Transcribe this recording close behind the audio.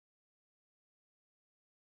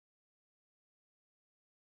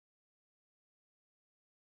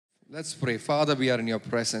Let's pray. Father, we are in your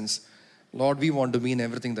presence. Lord, we want to mean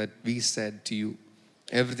everything that we said to you,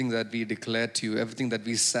 everything that we declared to you, everything that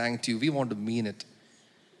we sang to you. We want to mean it.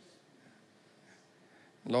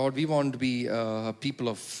 Lord, we want to be a people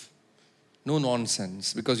of no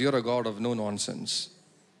nonsense, because you're a God of no nonsense.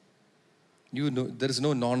 You know, there is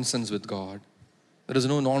no nonsense with God. There is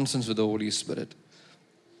no nonsense with the Holy Spirit.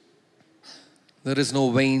 There is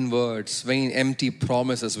no vain words, vain empty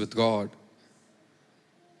promises with God.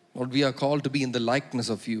 Lord, we are called to be in the likeness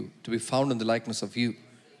of you, to be found in the likeness of you.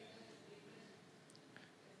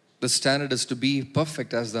 The standard is to be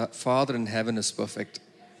perfect as the Father in heaven is perfect.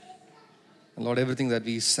 And Lord, everything that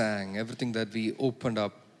we sang, everything that we opened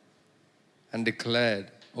up and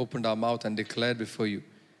declared, opened our mouth and declared before you,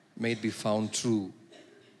 may it be found true.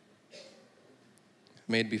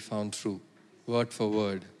 May it be found true, word for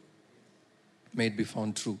word. May it be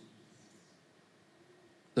found true.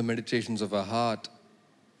 The meditations of our heart,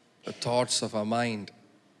 the thoughts of our mind,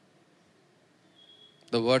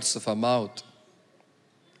 the words of our mouth,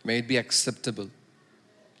 may it be acceptable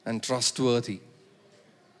and trustworthy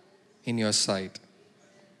in your sight.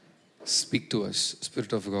 Speak to us,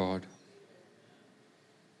 Spirit of God.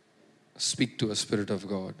 Speak to us, Spirit of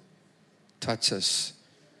God. Touch us.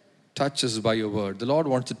 Touch us by your word. The Lord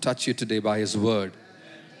wants to touch you today by his word.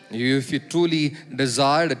 If you truly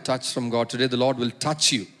desire a touch from God today, the Lord will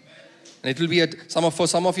touch you. And it will be for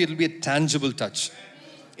some of you, it will be a tangible touch.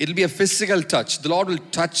 It will be a physical touch. The Lord will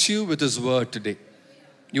touch you with his word today.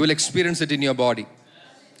 You will experience it in your body.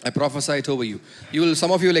 I prophesy it over you.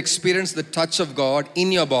 Some of you will experience the touch of God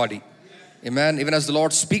in your body. Amen. Even as the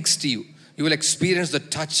Lord speaks to you, you will experience the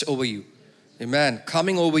touch over you. Amen.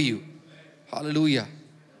 Coming over you. Hallelujah.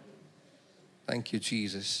 Thank you,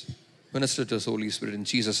 Jesus. Minister to us, Holy Spirit, in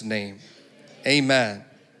Jesus' name. Amen.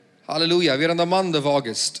 Hallelujah. We are in the month of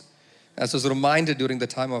August. As was reminded during the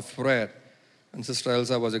time of prayer, and Sister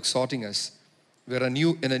Elsa was exhorting us, we are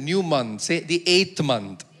in a new month. Say the 8th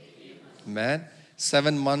month. Amen.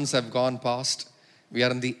 7 months have gone past. We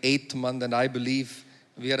are in the 8th month, and I believe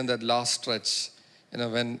we are in that last stretch. You know,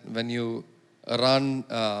 when you run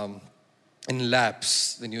in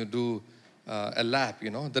laps, when you do a lap, you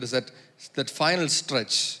know, there is that final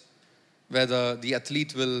stretch where the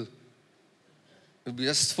athlete will be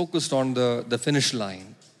just focused on the finish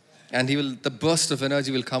line, and the burst of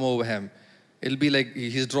energy will come over him. It'll be like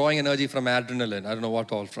he's drawing energy from adrenaline. I don't know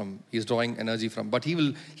what all he's drawing energy from, but he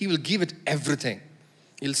will give it everything.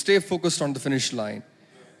 He'll stay focused on the finish line.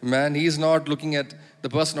 Man, he's not looking at the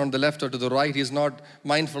person on the left or to the right. He's not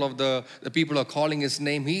mindful of the people who are calling his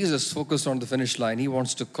name. He's just focused on the finish line. He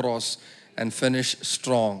wants to cross and finish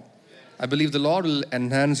strong. I believe the Lord will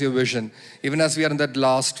enhance your vision, even as we are in that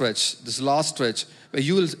this last stretch, where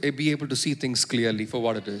you will be able to see things clearly for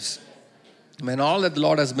what it is. Man, all that the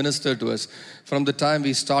Lord has ministered to us from the time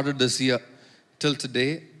we started this year till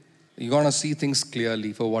today, you're going to see things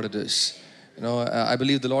clearly for what it is. You know, I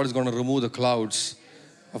believe the Lord is going to remove the clouds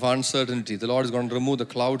of uncertainty. The Lord is going to remove the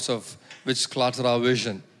clouds of which clutter our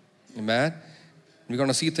vision. Amen. We're going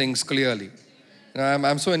to see things clearly. And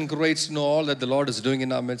I'm so encouraged to know all that the Lord is doing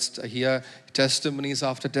in our midst. I hear testimonies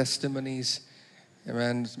after testimonies.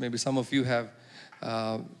 Amen. Maybe some of you have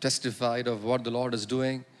testified of what the Lord is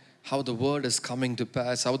doing, how the word is coming to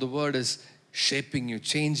pass, how the word is shaping you,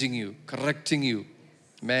 changing you, correcting you.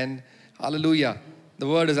 Amen. Hallelujah. The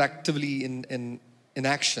word is actively in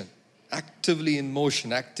action, actively in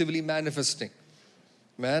motion, actively manifesting.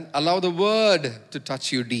 Man, allow the word to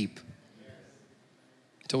touch you deep.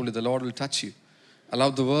 I told you the Lord will touch you.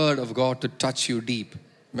 Allow the word of God to touch you deep.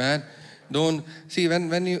 Man, don't see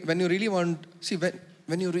when you really want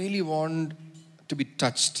when you really want to be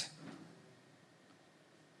touched.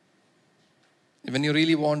 When you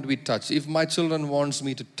really want to be touched, if my children wants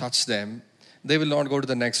me to touch them, they will not go to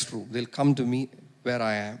the next room. They'll come to me where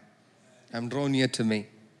I am. I'm drawn near to me.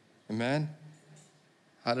 Amen.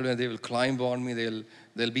 Hallelujah. They will climb on me.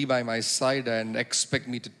 They'll be by my side and expect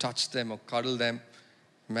me to touch them or cuddle them.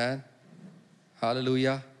 Amen.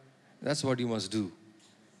 Hallelujah. That's what you must do.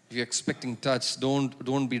 If you're expecting touch,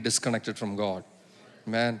 don't be disconnected from God.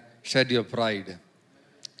 Amen. Shed your pride.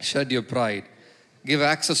 Shed your pride. Give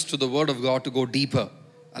access to the word of God to go deeper.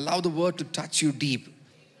 Allow the word to touch you deep.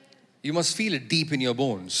 You must feel it deep in your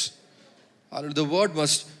bones. The word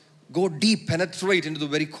must go deep, penetrate into the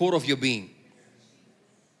very core of your being.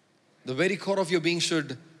 The very core of your being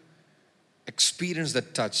should experience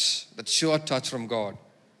that touch, that sure touch from God.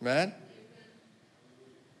 Man,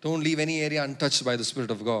 don't leave any area untouched by the Spirit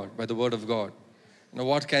of God, by the word of God. You know,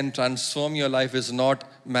 what can transform your life is not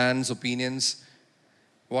man's opinions.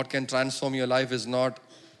 What can transform your life is not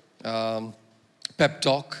pep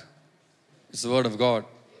talk. It's the word of God.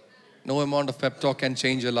 No amount of pep talk can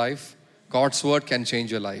change your life. God's word can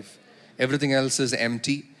change your life. Everything else is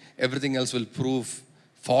empty. Everything else will prove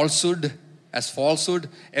falsehood as falsehood.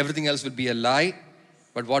 Everything else will be a lie.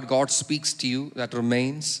 But what God speaks to you, that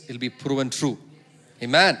remains, it'll be proven true.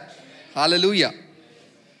 Amen. Hallelujah.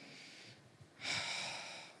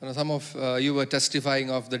 Some of you were testifying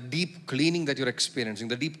of the deep cleaning that you're experiencing,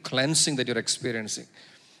 the deep cleansing that you're experiencing.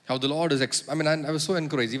 How the Lord is, I was so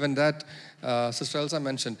encouraged. Even that, Sister Elsa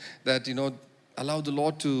mentioned that, allow the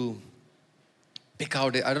Lord to pick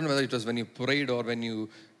out, I don't know whether it was when you prayed or when you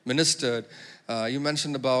ministered, you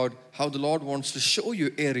mentioned about how the Lord wants to show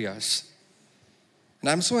you areas. And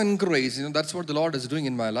I'm so encouraged, that's what the Lord is doing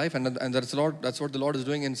in my life, and that's what the Lord is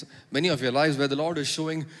doing in many of your lives, where the Lord is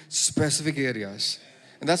showing specific areas.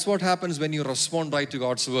 And that's what happens when you respond right to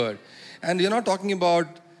God's word. And you're not talking about,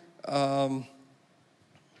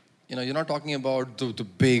 you're not talking about the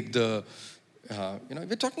big, we're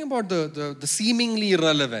talking about the seemingly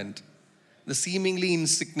irrelevant, the seemingly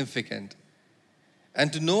insignificant.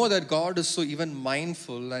 And to know that God is so even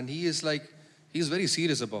mindful, and He's very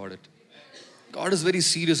serious about it. God is very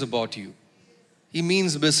serious about you. He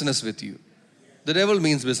means business with you. The devil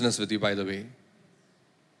means business with you, by the way.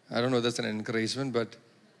 I don't know if that's an encouragement, but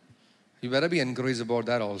you better be encouraged about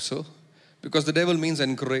that also. Because the devil means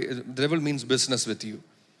business with you.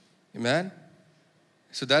 Amen?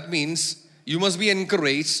 So that means you must be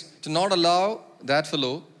encouraged to not allow that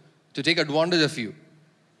fellow to take advantage of you.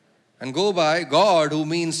 And go by God, who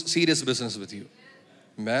means serious business with you.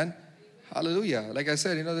 Amen? Hallelujah. Like I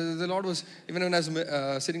said, the Lord was, even when I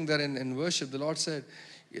was sitting there in worship, the Lord said,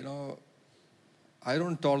 I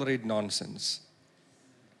don't tolerate nonsense.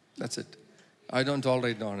 That's it. I don't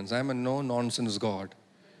tolerate nonsense. I'm a no-nonsense God.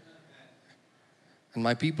 And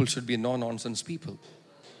my people should be no-nonsense people.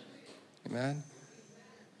 Amen.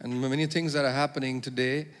 And many things that are happening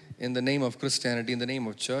today in the name of Christianity, in the name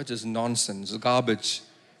of church, is nonsense, garbage,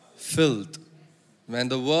 filth. When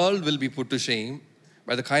the world will be put to shame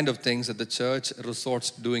by the kind of things that the church resorts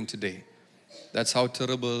to doing today. That's how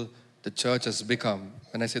terrible the church has become.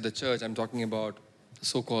 When I say the church, I'm talking about the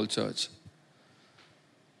so-called church.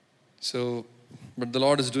 So, but the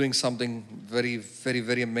Lord is doing something very, very,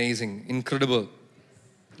 very amazing, incredible.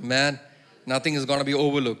 Man, nothing is going to be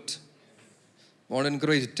overlooked. I want to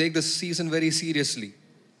encourage you, take this season very seriously.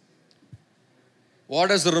 What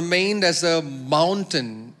has remained as a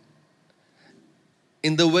mountain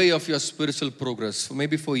in the way of your spiritual progress for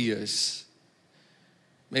maybe 4 years?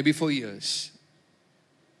 Maybe 4 years.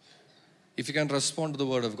 If you can respond to the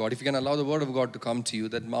word of God, if you can allow the word of God to come to you,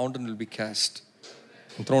 that mountain will be cast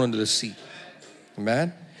and thrown into the sea.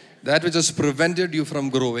 Amen? That which has prevented you from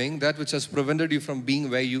growing, that which has prevented you from being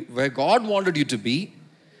where God wanted you to be,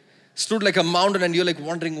 stood like a mountain, and you're like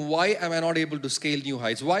wondering, why am I not able to scale new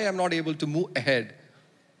heights? Why am I not able to move ahead?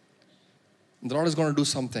 The Lord is going to do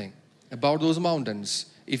something about those mountains.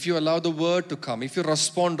 If you allow the word to come, if you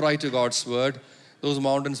respond right to God's word, those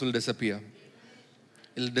mountains will disappear.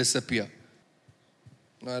 It'll disappear.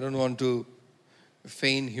 I don't want to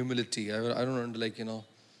feign humility. I don't want to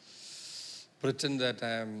pretend that I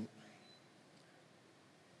am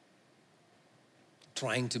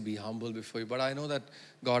trying to be humble before you. But I know that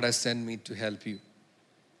God has sent me to help you.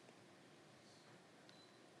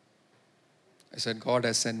 I said, God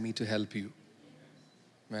has sent me to help you.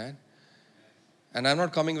 Man. And I'm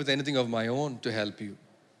not coming with anything of my own to help you.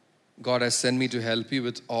 God has sent me to help you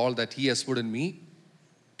with all that He has put in me,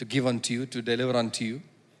 to give unto you, to deliver unto you.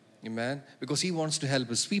 Amen. Because He wants to help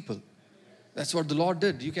His people. That's what the Lord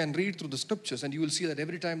did. You can read through the scriptures and you will see that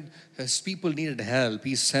every time His people needed help,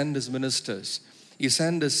 He sent His ministers. He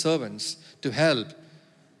sent His servants to help,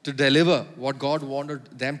 to deliver what God wanted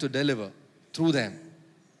them to deliver through them.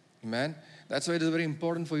 Amen. That's why it is very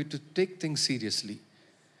important for you to take things seriously.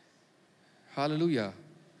 Hallelujah.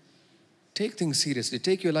 Take things seriously.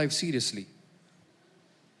 Take your life seriously.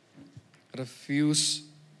 Refuse.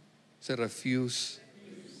 Say refuse.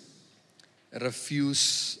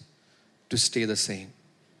 Refuse to stay the same.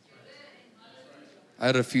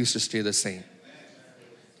 I refuse to stay the same.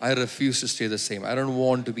 I refuse to stay the same. I don't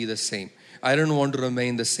want to be the same. I don't want to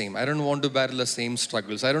remain the same. I don't want to battle the same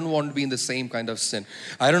struggles. I don't want to be in the same kind of sin.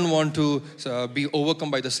 I don't want to be overcome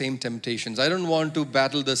by the same temptations. I don't want to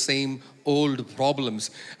battle the same old problems.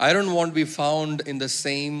 I don't want to be found in the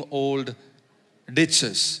same old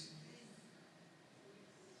ditches.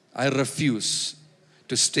 I refuse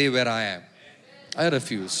to stay where I am. I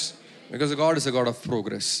refuse. Because God is a God of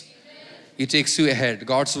progress. He takes you ahead.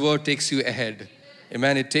 God's word takes you ahead.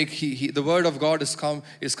 Amen. The word of God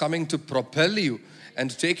is coming to propel you and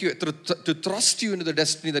to take you, to thrust you into the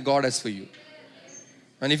destiny that God has for you.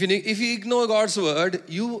 And if you ignore God's word,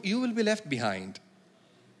 you will be left behind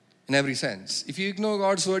in every sense. If you ignore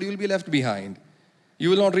God's word, you will be left behind. You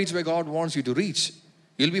will not reach where God wants you to reach.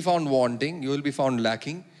 You will be found wanting. You will be found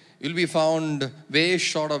lacking. You will be found way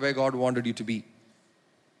short of where God wanted you to be.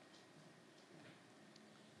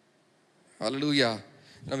 Hallelujah.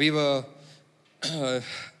 Now we were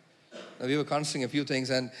considering a few things,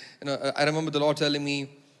 and I remember the Lord telling me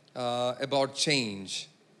about change.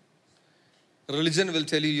 Religion will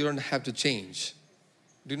tell you don't have to change.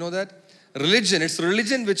 Do you know that? It's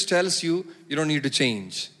religion which tells you don't need to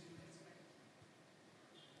change.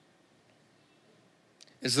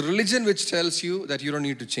 It's religion which tells you that you don't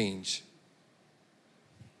need to change.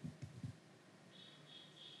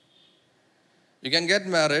 You can get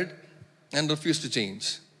married and refuse to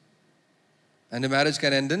change. And the marriage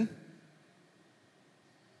can end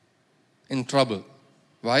in trouble.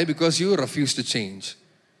 Why? Because you refuse to change.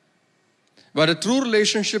 But a true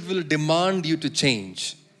relationship will demand you to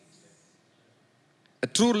change. A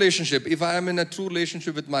true relationship, if I am in a true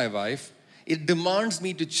relationship with my wife, it demands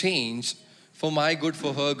me to change for my good,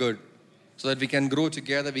 for her good, so that we can grow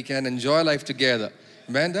together, we can enjoy life together.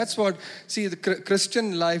 Man, that's what, see, the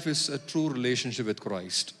Christian life is a true relationship with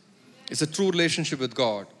Christ. It's a true relationship with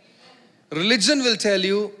God. Religion will tell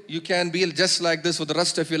you, you can be just like this for the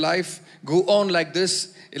rest of your life. Go on like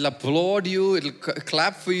this. It'll applaud you. It'll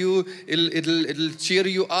clap for you. It'll cheer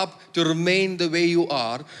you up to remain the way you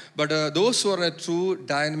are. But those who are in a true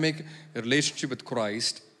dynamic relationship with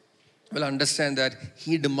Christ will understand that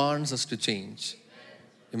He demands us to change.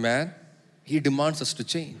 Amen? He demands us to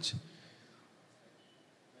change.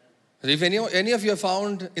 If any of you are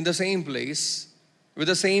found in the same place, with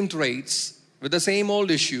the same traits, with the same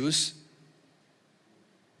old issues,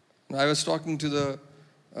 I was talking to the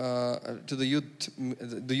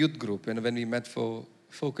youth group, and when we met for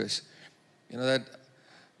Focus, that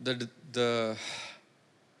the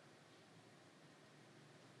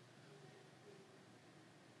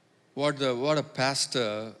what a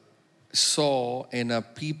pastor saw in a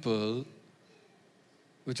people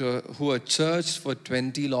who were churched for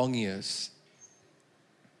 20 long years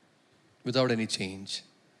without any change.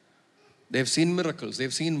 They've seen miracles,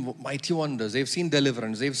 they've seen mighty wonders, they've seen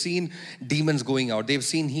deliverance, they've seen demons going out, they've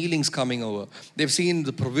seen healings coming over, they've seen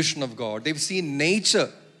the provision of God, they've seen nature.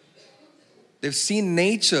 They've seen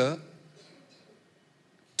nature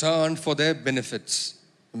turn for their benefits.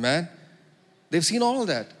 Amen? They've seen all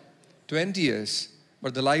that. 20 years,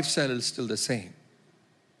 but the lifestyle is still the same.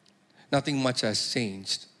 Nothing much has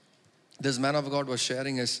changed. This man of God was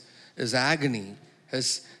sharing his agony,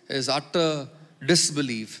 his utter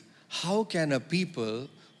disbelief. How can a people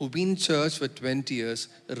who've been in church for 20 years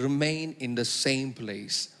remain in the same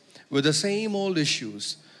place with the same old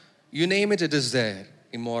issues? You name it, it is there.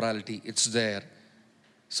 Immorality, it's there.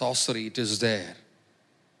 Sorcery, it is there.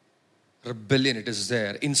 Rebellion, it is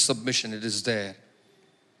there. Insubmission, it is there.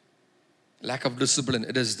 Lack of discipline,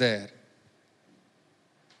 it is there.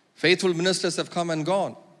 Faithful ministers have come and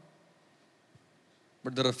gone,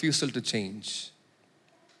 but the refusal to change.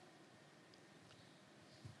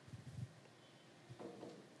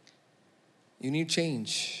 You need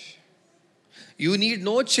change. You need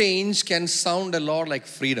no change can sound a lot like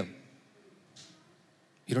freedom.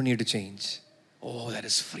 You don't need to change. Oh, that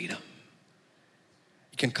is freedom.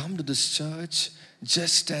 You can come to this church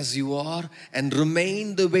just as you are and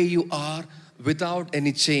remain the way you are without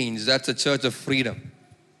any change. That's a church of freedom.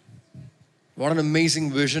 What an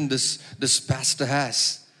amazing vision this pastor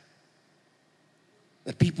has.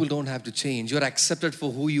 That people don't have to change. You're accepted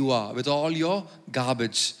for who you are with all your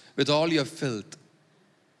garbage, with all your filth.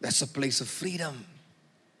 That's a place of freedom.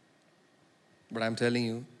 But I'm telling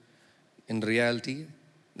you, in reality,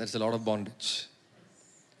 there's a lot of bondage.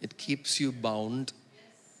 It keeps you bound.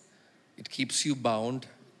 It keeps you bound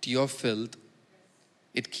to your filth.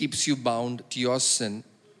 It keeps you bound to your sin.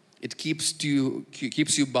 It keeps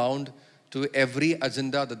you bound to every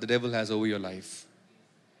agenda that the devil has over your life.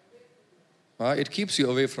 It keeps you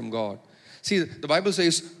away from God. See, the Bible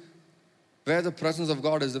says, where the presence of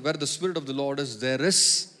God is, where the Spirit of the Lord is, there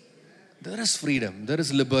is freedom, there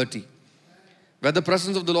is liberty. Where the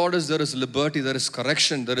presence of the Lord is, there is liberty, there is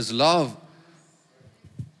correction, there is love.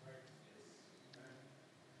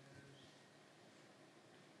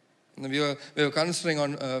 And we were considering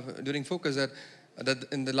on during Focus that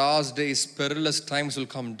in the last days, perilous times will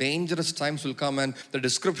come, dangerous times will come, and the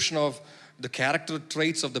description of the character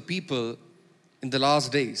traits of the people in the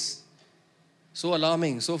last days. So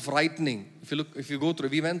alarming, so frightening. If you go through,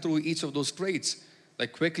 we went through each of those traits.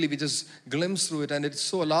 Like quickly we just glimpse through it and it's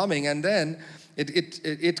so alarming. And then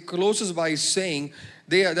it closes by saying,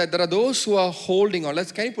 there are those who are holding on.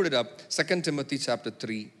 Can you put it up? 2 Timothy chapter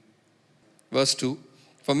 3, verse 2.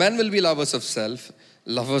 For men will be lovers of self,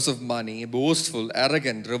 lovers of money, boastful,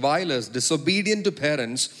 arrogant, revilers, disobedient to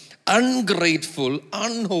parents, ungrateful,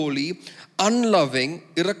 unholy, unloving,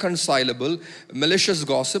 irreconcilable, malicious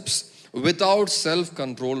gossips, without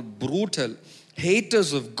self-control, brutal,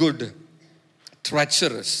 haters of good,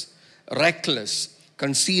 treacherous, reckless,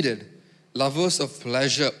 conceited, lovers of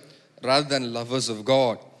pleasure rather than lovers of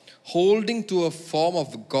God, holding to a form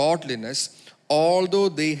of godliness, although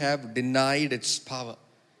they have denied its power.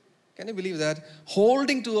 Can you believe that?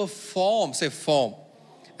 Holding to a form, say form,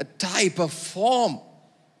 a type, a form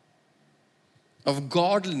of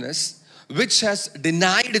godliness which has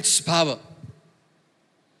denied its power.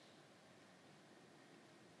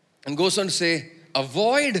 And goes on to say,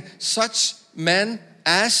 avoid such men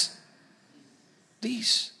as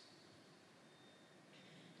these.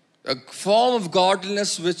 A form of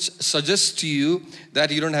godliness which suggests to you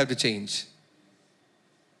that you don't have to change.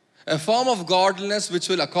 A form of godliness which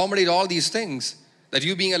will accommodate all these things. That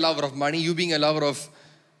you being a lover of money, you being a lover of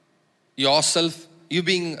yourself, you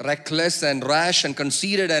being reckless and rash and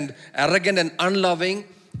conceited and arrogant and unloving,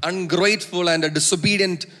 ungrateful and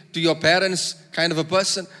disobedient to your parents kind of a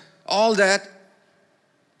person. All that.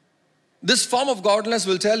 This form of godliness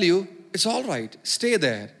will tell you, it's all right, stay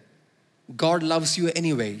there. God loves you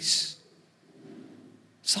anyways.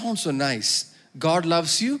 Sounds so nice. God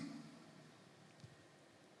loves you.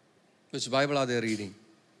 Which Bible are they reading?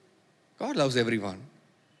 God loves everyone.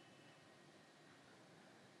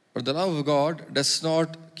 But the love of God does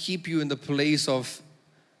not keep you in the place of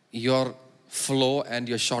your flaw and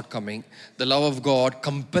your shortcoming. The love of God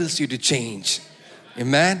compels you to change.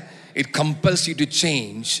 Amen? It compels you to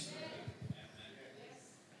change.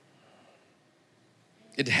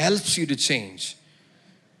 It helps you to change.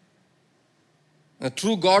 A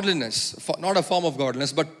true godliness, not a form of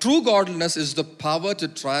godliness, but true godliness is the power to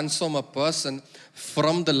transform a person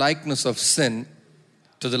from the likeness of sin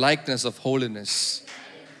to the likeness of holiness.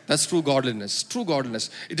 That's true godliness. True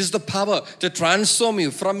godliness. It is the power to transform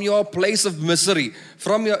you from your place of misery,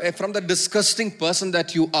 from the disgusting person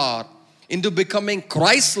that you are, into becoming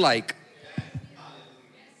Christ-like.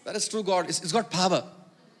 That is true God. It's got power.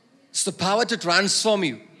 It's the power to transform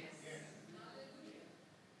you.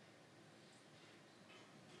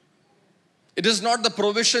 It is not the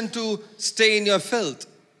provision to stay in your filth.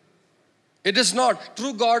 It is not.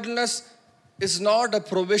 True godliness is not a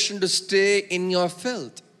provision to stay in your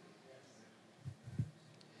filth.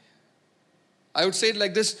 I would say it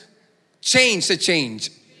like this. Change, say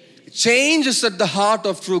change. Change is at the heart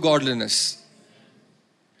of true godliness.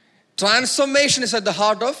 Transformation is at the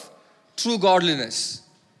heart of true godliness.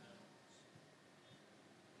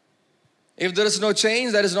 If there is no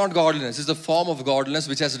change, there is not godliness. It's the form of godliness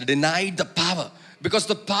which has denied the power. Because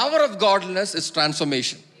the power of godliness is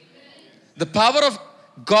transformation. The power of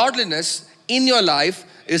godliness in your life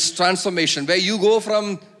is transformation. Where you go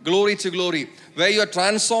from glory to glory. Where you are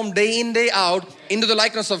transformed day in, day out into the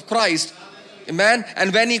likeness of Christ. Amen.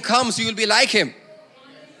 And when He comes, you will be like Him.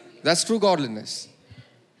 That's true godliness.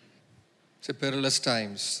 Say perilous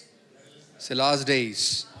times. Say last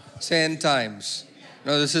days. Say end times.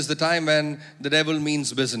 No, this is the time when the devil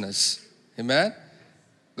means business. Amen?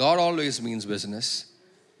 God always means business.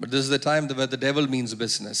 But this is the time where the devil means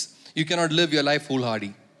business. You cannot live your life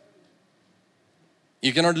foolhardy.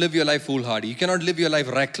 You cannot live your life foolhardy. You cannot live your life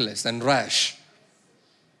reckless and rash.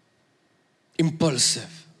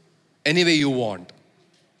 Impulsive. Any way you want.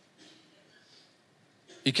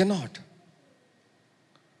 You cannot.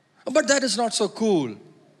 But that is not so cool.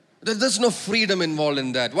 There's no freedom involved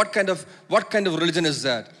in that. What kind of religion is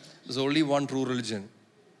that? There's only one true religion.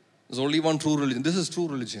 There's only one true religion. This is true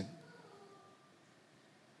religion.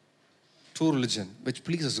 True religion, which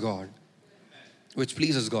pleases God. Which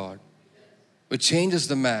pleases God. Which changes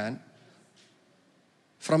the man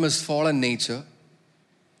from his fallen nature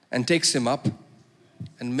and takes him up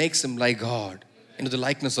and makes him like God, into the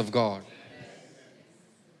likeness of God.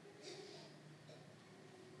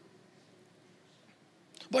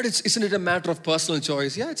 But isn't it a matter of personal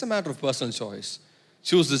choice? Yeah, it's a matter of personal choice.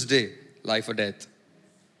 Choose this day, life or death.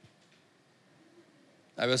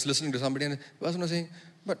 I was listening to somebody and the person was saying,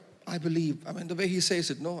 but I believe, the way he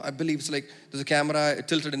says it, no, I believe it's like there's a camera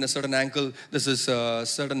tilted in a certain angle, there's this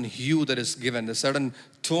certain hue that is given, a certain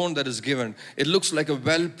tone that is given. It looks like a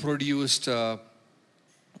well-produced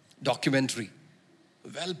documentary.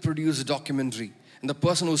 Well-produced documentary. And the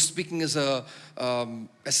person who's speaking is a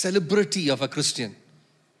celebrity of a Christian.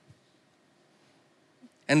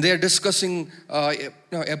 And they're discussing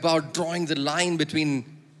about drawing the line between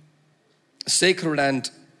sacred and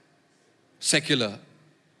secular.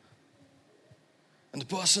 And the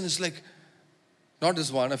person is like, not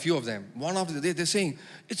this one, a few of them. One after the other, they're saying,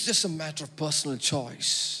 it's just a matter of personal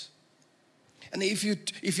choice. And if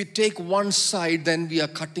you take one side, then we are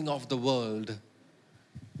cutting off the world.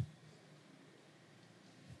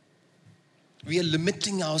 We are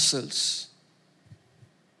limiting ourselves.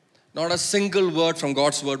 Not a single word from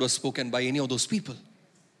God's word was spoken by any of those people.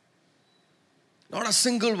 Not a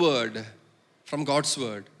single word from God's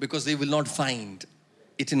word, because they will not find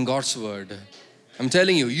it in God's word. I'm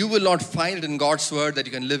telling you, you will not find it in God's word that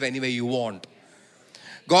you can live any way you want.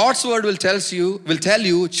 God's word will tell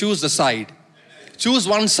you, choose the side. Choose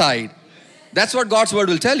one side. That's what God's word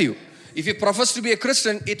will tell you. If you profess to be a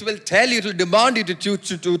Christian, it will tell you, it will demand you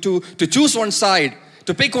to choose one side,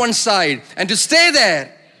 to pick one side, and to stay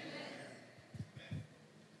there.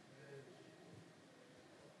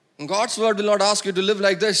 And God's word will not ask you to live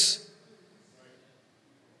like this.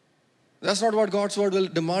 That's not what God's word will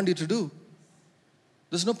demand you to do.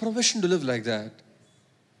 There's no provision to live like that.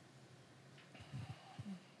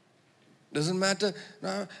 Doesn't matter.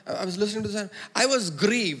 No, I was listening to this. I was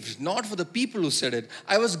grieved, not for the people who said it.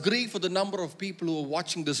 I was grieved for the number of people who are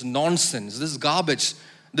watching this nonsense, this garbage,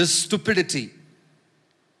 this stupidity.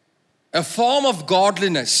 A form of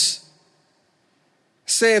godliness.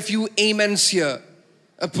 Say a few amens here,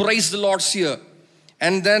 a praise the Lord's here,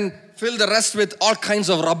 and then fill the rest with all kinds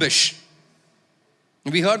of rubbish.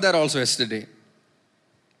 We heard that also yesterday.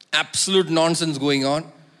 Absolute nonsense going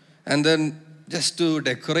on. And then just to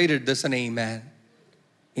decorate it, there's an amen.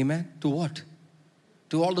 Amen? To what?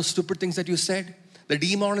 To all the stupid things that you said? The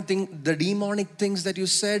demonic things that you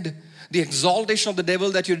said? The exaltation of the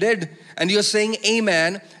devil that you did? And you're saying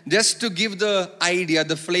amen just to give the idea,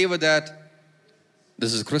 the flavor that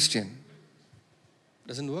this is Christian.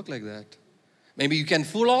 Doesn't work like that. Maybe you can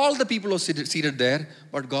fool all the people who are seated there,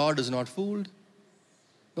 but God is not fooled.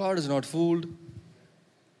 God is not fooled.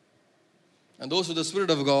 And those with the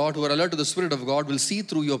Spirit of God, who are alert to the Spirit of God, will see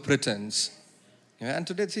through your pretense. And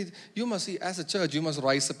today, you must see, as a church, you must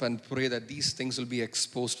rise up and pray that these things will be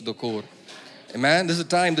exposed to the core. Amen. This is a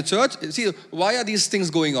time. The church, see, why are these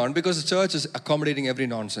things going on? Because the church is accommodating every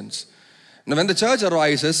nonsense. Now, when the church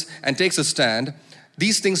arises and takes a stand,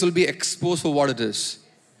 these things will be exposed for what it is.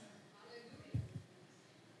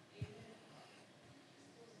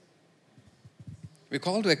 We're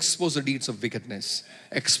called to expose the deeds of wickedness,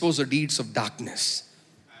 expose the deeds of darkness.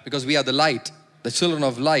 Because we are the light, the children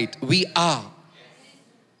of light. We are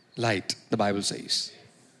light, the Bible says.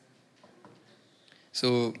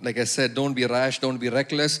 So, like I said, don't be rash, don't be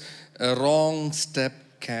reckless. A wrong step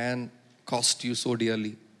can cost you so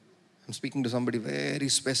dearly. I'm speaking to somebody very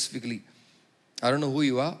specifically. I don't know who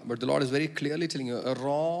you are, but the Lord is very clearly telling you,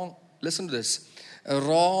 listen to this. A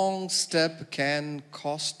wrong step can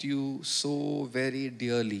cost you so very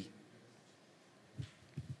dearly.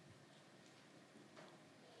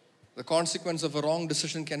 The consequence of a wrong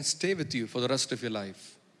decision can stay with you for the rest of your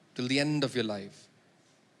life, till the end of your life.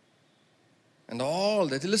 And all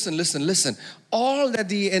that, listen. All that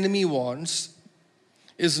the enemy wants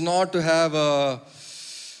is not to have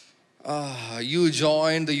you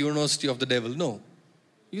join the university of the devil. No.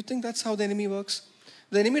 You think that's how the enemy works?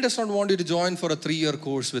 The enemy does not want you to join for a 3-year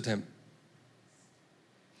course with him.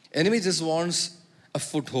 Enemy just wants a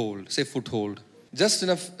foothold. Say foothold. Just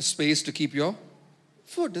enough space to keep your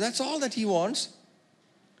foot. That's all that he wants.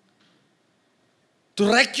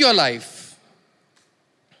 To wreck your life.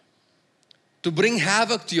 To bring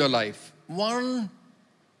havoc to your life. One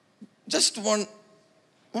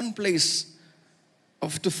place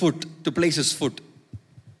to place his foot.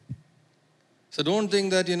 So don't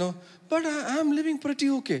think that, but I'm living pretty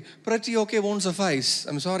okay. Pretty okay won't suffice.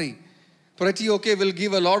 I'm sorry. Pretty okay will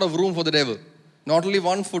give a lot of room for the devil. Not only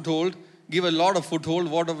one foothold, give a lot of foothold,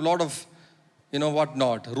 room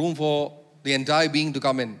for the entire being to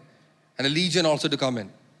come in. And a legion also to come in.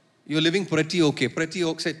 You're living pretty okay. Pretty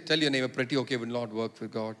okay. Say, tell your neighbor, pretty okay will not work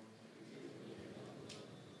with God.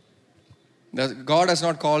 God has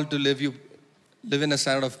not called to live in a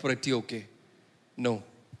standard of pretty okay. No.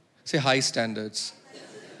 Say high standards.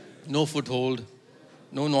 No foothold.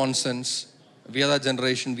 No nonsense. We are that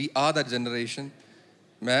generation. We are that generation.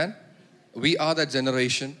 Man, we are that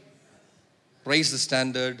generation. Raise the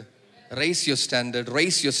standard. Raise your standard.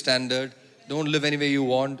 Raise your standard. Don't live any way you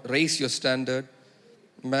want. Raise your standard.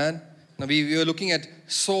 Man, now we were looking at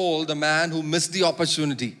Saul, the man who missed the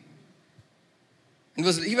opportunity.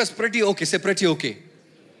 He was pretty okay. Say pretty okay.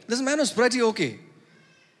 This man was pretty okay.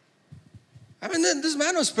 This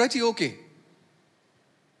man was pretty okay.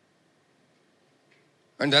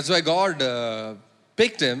 And that's why God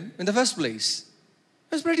picked him in the first place.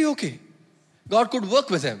 It was pretty okay. God could work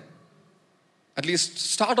with him. At least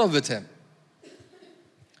start off with him.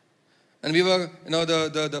 And we were,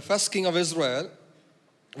 the first king of Israel,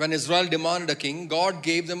 when Israel demanded a king, God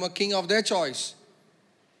gave them a king of their choice.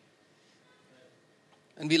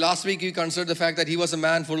 And last week we considered the fact that he was a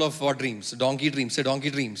man full of what dreams? Donkey dreams. Say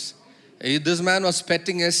donkey dreams. This man was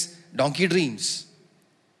petting his donkey dreams.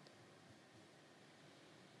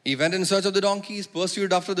 He went in search of the donkeys,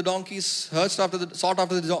 pursued after the donkeys, sought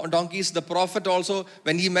after the donkeys. The prophet also,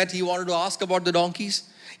 when he met, he wanted to ask about the donkeys.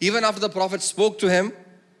 Even after the prophet spoke to him,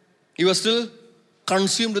 he was still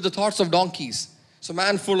consumed with the thoughts of donkeys. So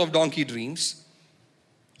man full of donkey dreams.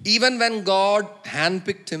 Even when God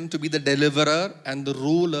handpicked him to be the deliverer and the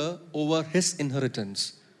ruler over his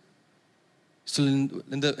inheritance, still in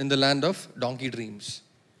the land of donkey dreams.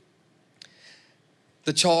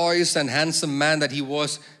 The choice and handsome man that he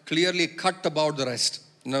was clearly cut about the rest.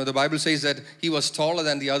 The Bible says that he was taller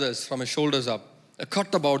than the others from his shoulders up.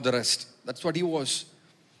 Cut about the rest. That's what he was.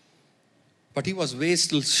 But he was way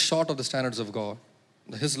still short of the standards of God.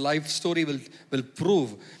 His life story will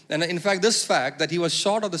prove. And in fact, this fact that he was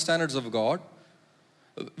short of the standards of God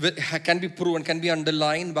can be proven, can be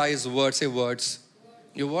underlined by his words. Say words.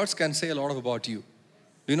 Your words can say a lot about you.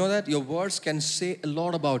 Do you know that? Your words can say a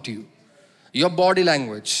lot about you. Your body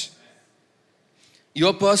language.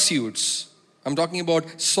 Your pursuits. I'm talking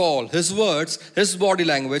about Saul. His words, his body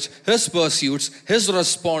language, his pursuits, his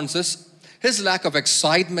responses, his lack of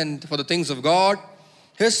excitement for the things of God,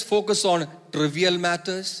 his focus on trivial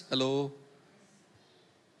matters. Hello?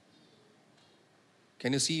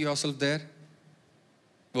 Can you see yourself there?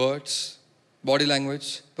 Words, body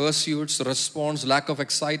language, pursuits, response, lack of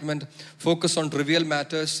excitement, focus on trivial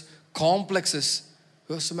matters, complexes.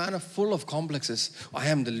 He was a man full of complexes. I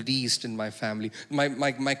am the least in my family.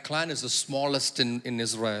 My clan is the smallest in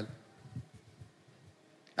Israel.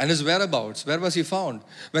 And his whereabouts, where was he found?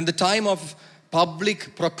 When the time of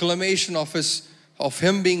public proclamation of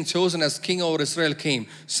him being chosen as king over Israel came,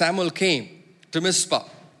 Samuel came to Mizpah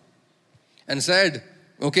and said,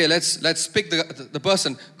 okay, let's pick the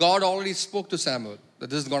person. God already spoke to Samuel that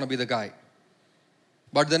this is going to be the guy.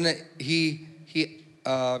 But then he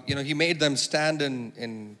made them stand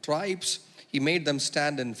in tribes. He made them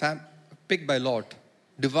stand in picked by lot.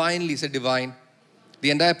 Divinely, said divine. The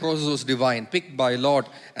entire process was divine, picked by Lord,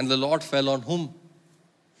 and the Lord fell on whom?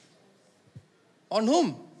 On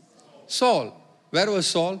whom? Saul. Where was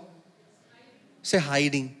Saul? Say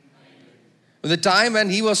hiding. When the time when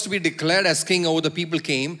he was to be declared as king over the people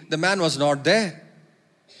came, the man was not there.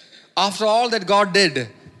 After all that God did,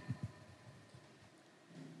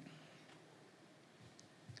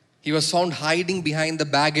 he was found hiding behind the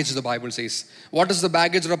baggage, the Bible says. What does the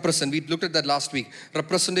baggage represent? We looked at that last week.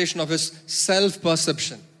 Representation of his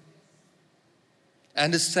self-perception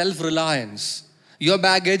and his self-reliance. Your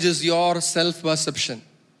baggage is your self-perception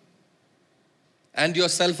and your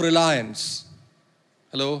self-reliance.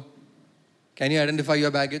 Hello? Can you identify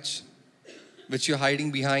your baggage which you're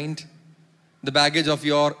hiding behind? The baggage of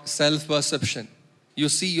your self-perception. You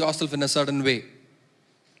see yourself in a certain way.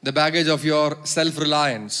 The baggage of your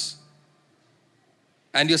self-reliance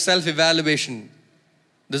and your self-evaluation.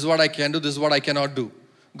 This is what I can do, this is what I cannot do.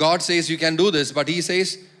 God says you can do this, but he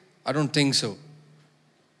says, I don't think so.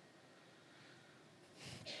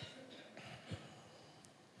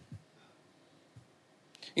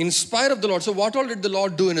 In spite of the Lord, so what all did the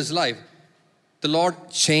Lord do in his life? The Lord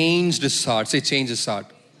changed his heart. Say, change his heart.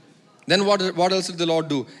 Then what else did the Lord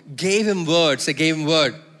do? Gave him word. Say, gave him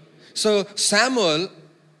word. So Samuel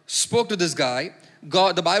spoke to this guy.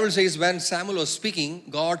 God, the Bible says when Samuel was speaking,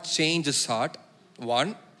 God changed his heart.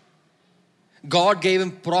 One. God gave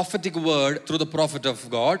him prophetic word through the prophet of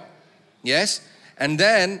God. Yes. And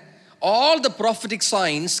then all the prophetic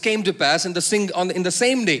signs came to pass in the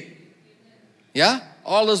same day. Yeah.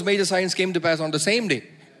 All those major signs came to pass on the same day.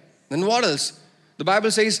 Then what else? The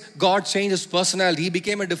Bible says God changed his personality. He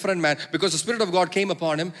became a different man because the Spirit of God came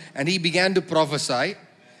upon him and he began to prophesy.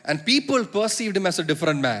 And people perceived him as a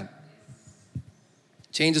different man.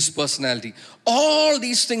 Changed his personality. All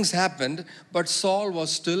these things happened, but Saul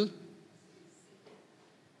was still,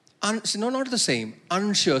 not the same.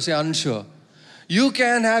 Unsure. Say unsure. You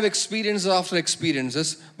can have experiences after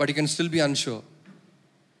experiences, but you can still be unsure.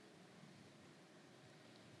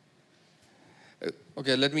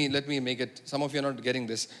 Okay, let me make it. Some of you are not getting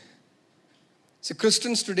this. See,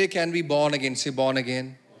 Christians today can be born again. Say born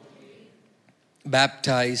again.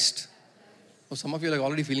 Baptized. Oh, some of you are like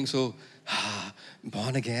already feeling so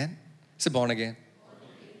born again. Say born again.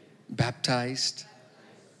 Baptized.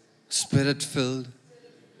 Spirit filled.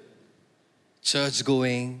 church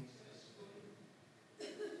going,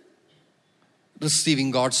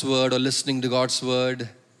 receiving God's word or listening to God's word.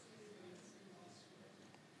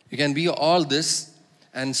 You can be all this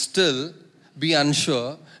and still be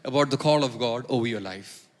unsure about the call of God over your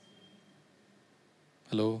life.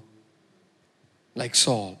 Hello? Like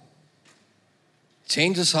Saul.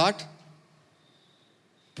 Changed his heart.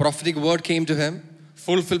 Prophetic word came to him.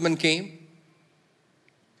 Fulfillment came.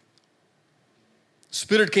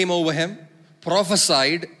 Spirit came over him.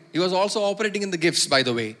 Prophesied. He was also operating in the gifts, by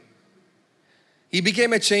the way. He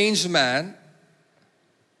became a changed man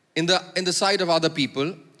in the sight of other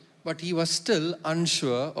people, but he was still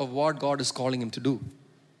unsure of what God is calling him to do.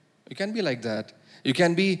 You can be like that. You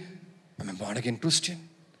can be, I'm a born again Christian.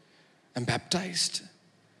 I'm baptized.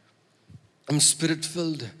 I'm spirit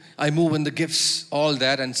filled. I move in the gifts, all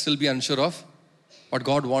that, and still be unsure of what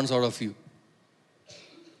God wants out of you.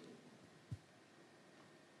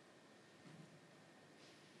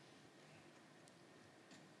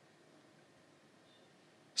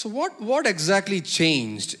 So what exactly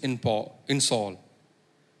changed in Saul?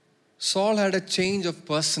 Saul had a change of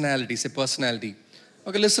personality. Say personality.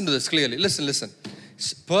 Okay, listen to this clearly. Listen.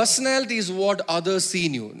 Personality is what others see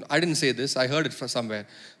in you. I didn't say this. I heard it from somewhere.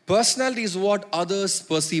 Personality is what others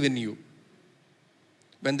perceive in you.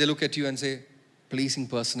 When they look at you and say, pleasing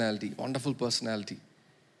personality, wonderful personality.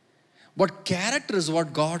 But character is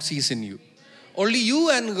what God sees in you. Only you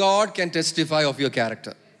and God can testify of your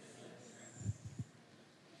character.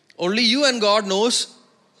 Only you and God knows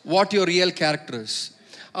what your real character is.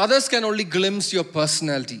 Others can only glimpse your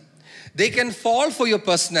personality. They can fall for your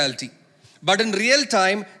personality. But in real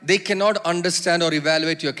time, they cannot understand or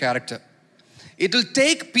evaluate your character. It will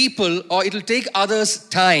take people or it will take others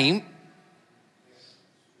time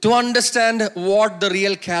to understand what the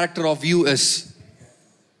real character of you is.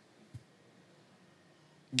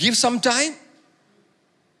 Give some time.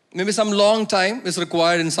 Maybe some long time is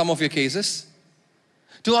required in some of your cases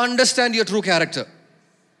to understand your true character.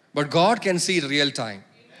 But God can see it real time.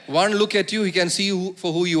 One look at you, He can see you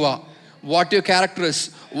for who you are. What your character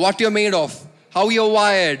is, what you're made of, how you're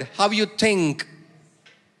wired, how you think.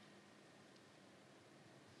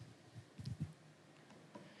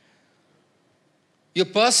 Your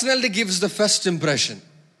personality gives the first impression.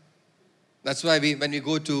 That's why when we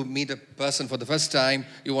go to meet a person for the first time,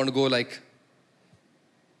 you want to go like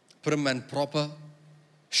prim and proper,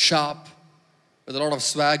 sharp, with a lot of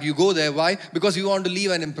swag. You go there. Why? Because you want to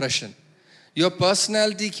leave an impression. Your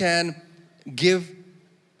personality can give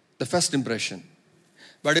the first impression.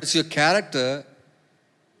 But it's your character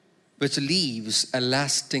which leaves a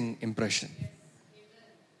lasting impression.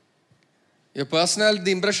 Your personality,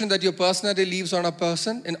 the impression that your personality leaves on a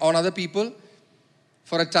person, on other people,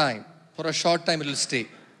 for a time, for a short time it will stay.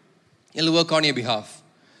 It will work on your behalf.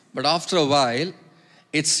 But after a while,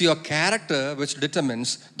 it's your character which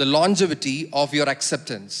determines the longevity of your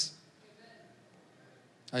acceptance.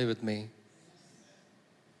 Are you with me?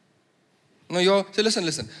 No,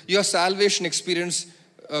 listen. Your salvation experience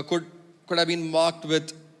could have been marked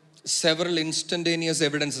with several instantaneous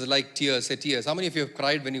evidences like tears. Say tears. How many of you have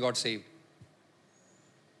cried when you got saved?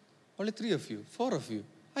 Only 3 of you, 4 of you.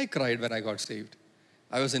 I cried when I got saved.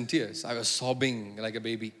 I was in tears. I was sobbing like a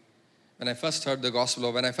baby. When I first heard the gospel,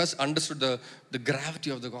 or when I first understood the gravity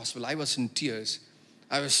of the gospel, I was in tears.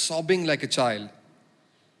 I was sobbing like a child.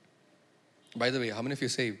 By the way, how many of you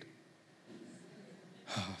saved?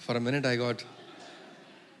 For a minute I got,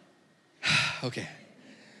 okay.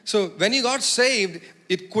 So when you got saved,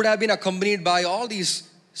 it could have been accompanied by all these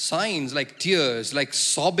signs like tears, like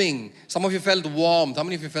sobbing. Some of you felt warmth. How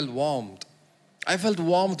many of you felt warmth? I felt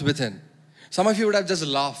warmth within. Some of you would have just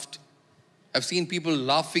laughed. I've seen people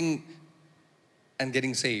laughing and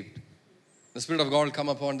getting saved. The Spirit of God will come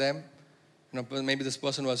upon them. Maybe this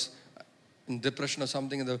person was in depression or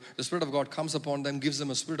something, and the Spirit of God comes upon them, gives them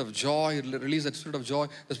a spirit of joy, release that spirit of joy.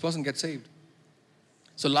 This person gets saved.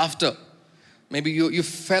 So laughter. Maybe you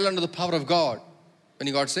fell under the power of God when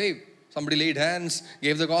you got saved. Somebody laid hands,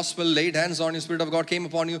 gave the gospel, laid hands on you, Spirit of God came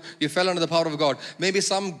upon you, you fell under the power of God. Maybe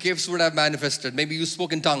some gifts would have manifested. Maybe you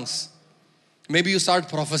spoke in tongues. Maybe you started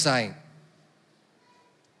prophesying.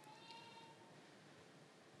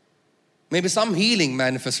 Maybe some healing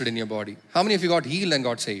manifested in your body. How many of you got healed and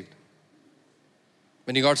got saved?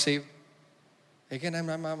 When you got saved? Again,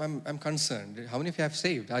 I'm concerned. How many of you have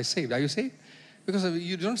saved? I saved. Are you saved? Because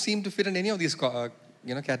you don't seem to fit in any of these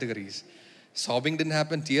categories. Sobbing didn't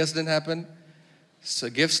happen. Tears didn't happen. So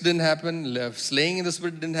gifts didn't happen. Slaying in the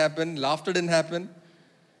Spirit didn't happen. Laughter didn't happen.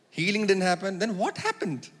 Healing didn't happen. Then what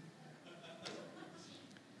happened?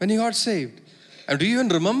 When you got saved? And do you even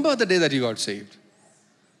remember the day that you got saved?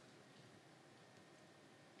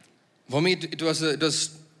 For me, it was,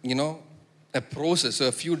 a process,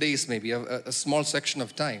 a few days maybe, a small section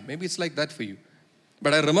of time. Maybe it's like that for you.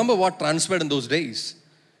 But I remember what transpired in those days.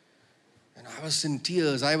 And I was in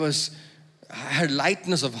tears. I had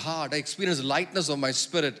lightness of heart. I experienced lightness of my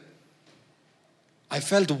spirit. I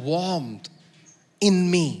felt warmth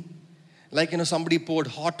in me. Like, somebody poured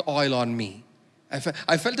hot oil on me. I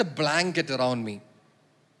felt a blanket around me.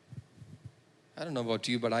 I don't know about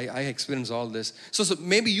you, but I experienced all this. So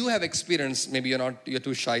maybe you have experienced, maybe you're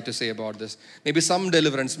too shy to say about this. Maybe some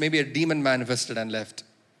deliverance, maybe a demon manifested and left.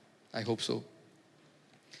 I hope so.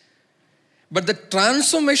 But the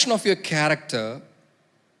transformation of your character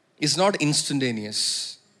is not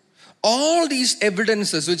instantaneous. All these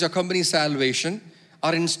evidences which accompany salvation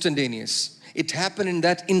are instantaneous. It happened in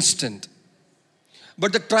that instant.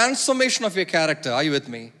 But the transformation of your character, are you with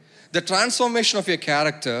me? The transformation of your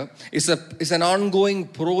character is an ongoing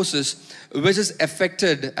process which is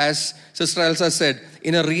affected, as Sister Elsa said,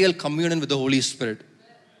 in a real communion with the Holy Spirit.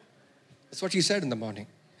 That's what she said in the morning.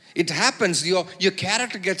 It happens, your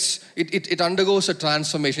character it undergoes a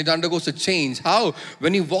transformation, it undergoes a change. How?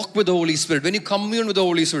 When you walk with the Holy Spirit, when you commune with the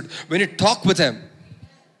Holy Spirit, when you talk with Him.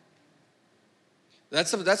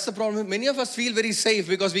 That's the problem. Many of us feel very safe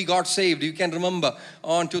because we got saved. You can remember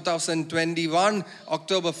on 2021,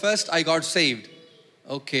 October 1st, I got saved.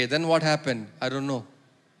 Okay, then what happened? I don't know.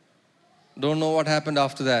 Don't know what happened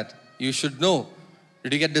after that. You should know.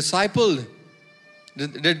 Did you get discipled?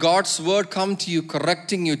 Did God's word come to you,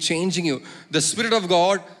 correcting you, changing you? The Spirit of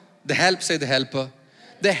God, the helper.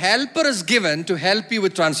 The helper is given to help you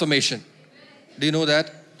with transformation. Do you know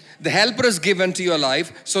that? The helper is given to your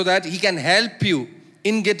life so that he can help you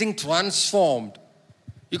in getting transformed.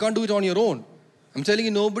 You can't do it on your own. I'm telling you,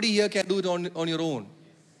 nobody here can do it on your own.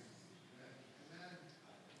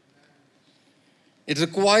 It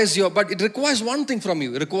requires one thing from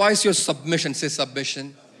you. It requires your submission. Say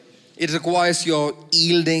submission. It requires your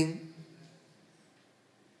yielding.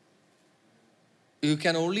 You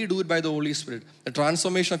can only do it by the Holy Spirit. The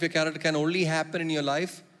transformation of your character can only happen in your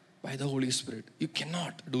life by the Holy Spirit. You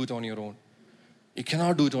cannot do it on your own. You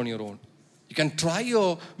cannot do it on your own. You can try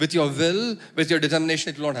with your will, with your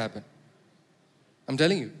determination, it will not happen. I'm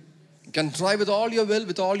telling you. You can try with all your will,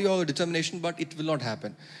 with all your determination, but it will not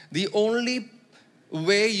happen. The only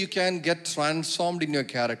way you can get transformed in your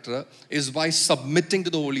character is by submitting to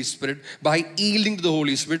the Holy Spirit, by yielding to the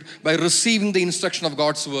Holy Spirit, by receiving the instruction of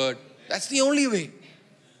God's word. That's the only way.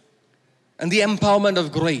 And the empowerment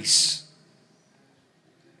of grace.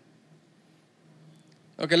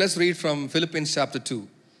 Okay, let's read from Philippians chapter 2.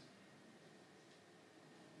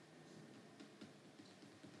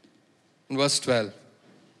 In verse 12,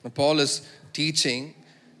 Paul is teaching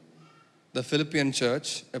the Philippian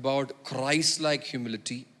church about Christ-like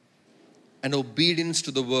humility and obedience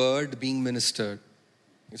to the word being ministered.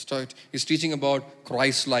 He's teaching about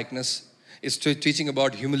Christ-likeness. He's teaching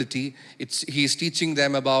about humility. He's teaching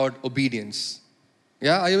them about obedience.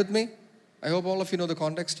 Yeah, are you with me? I hope all of you know the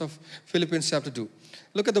context of Philippians chapter 2.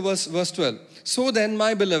 Look at the verse 12. So then,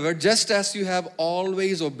 my beloved, just as you have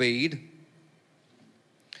always obeyed,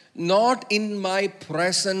 not in my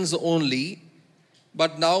presence only,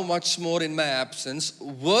 but now much more in my absence,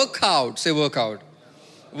 work out, say work out.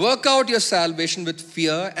 Work out your salvation with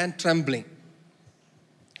fear and trembling.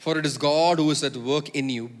 For it is God who is at work in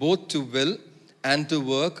you, both to will and to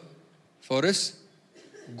work for His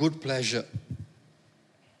good pleasure.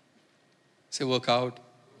 Say work out.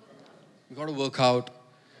 You got to work out.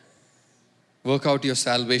 Work out your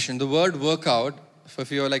salvation. The word work out,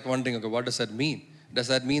 if you're like wondering, okay, what does that mean? Does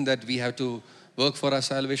that mean that we have to work for our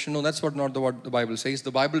salvation? No, that's not what the Bible says. The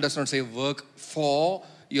Bible does not say work for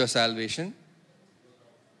your salvation.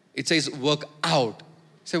 It says work out.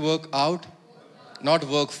 Say work out, not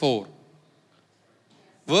work for.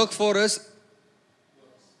 Work for is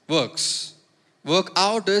works. Work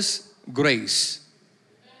out is grace.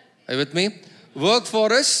 Are you with me? Work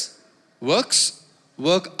for is works.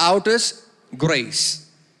 Work out is grace.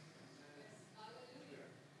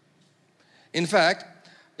 In fact,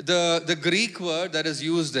 the Greek word that is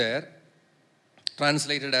used there,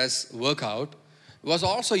 translated as workout, was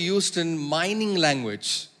also used in mining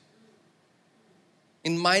language.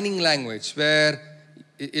 In mining language, where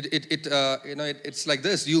it's like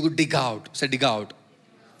this: you dig out. Say dig out.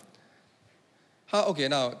 Okay,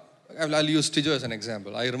 now I'll use Tijo as an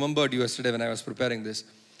example. I remembered yesterday when I was preparing this.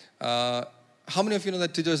 How many of you know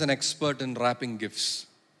that Tijo is an expert in wrapping gifts?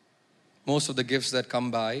 Most of the gifts that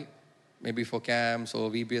come by, maybe for camps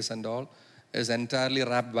or VBS and all, is entirely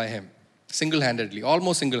wrapped by him, single-handedly,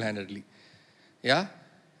 almost single-handedly. Yeah,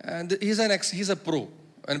 and he's a pro.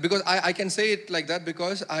 And because I can say it like that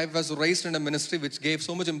because I was raised in a ministry which gave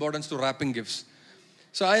so much importance to wrapping gifts.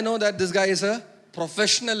 So I know that this guy is a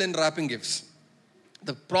professional in wrapping gifts.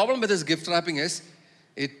 The problem with this gift wrapping is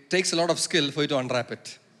it takes a lot of skill for you to unwrap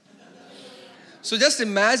it. So just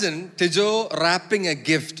imagine Tijo wrapping a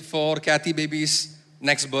gift for Kathy baby's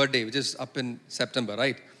next birthday, which is up in September,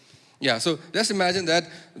 right? Yeah, so just imagine that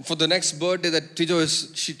for the next birthday that Tijo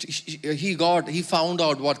is, he found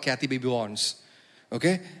out what Kathy baby wants,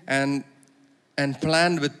 okay? And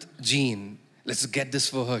planned with Jean, let's get this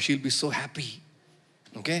for her. She'll be so happy,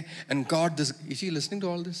 okay? And got this. Is she listening to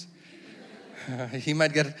all this? He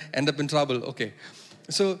might end up in trouble. Okay,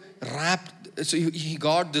 so he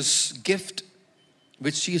got this gift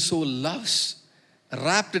which she so loves,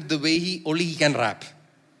 wrapped it the way only he can wrap.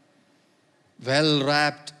 Well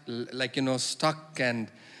wrapped, like stuck, and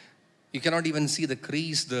you cannot even see the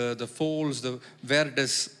crease, the folds, where it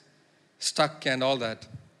is stuck and all that.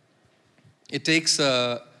 It takes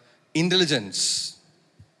intelligence,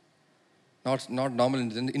 not normal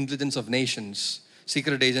intelligence of nations,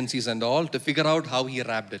 secret agencies and all, to figure out how he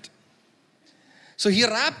wrapped it. So he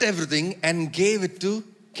wrapped everything and gave it to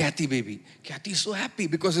Kathy baby. Kathy is so happy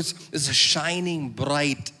because it's a shining,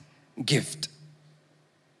 bright gift.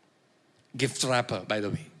 Gift wrapper, by the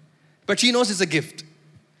way. But she knows it's a gift.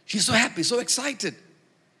 She's so happy, so excited.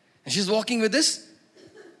 And she's walking with this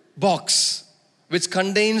box, which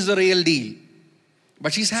contains the real deal.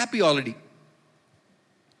 But she's happy already.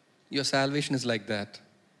 Your salvation is like that.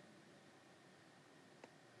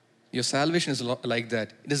 Your salvation is like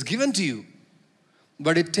that. It is given to you.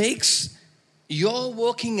 But it takes your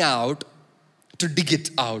working out to dig it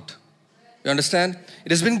out. You understand?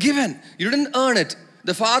 It has been given. You didn't earn it.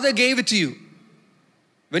 The Father gave it to you.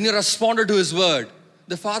 When you responded to His word,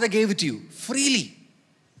 the Father gave it to you freely.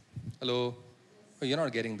 Hello? Oh, you're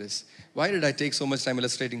not getting this. Why did I take so much time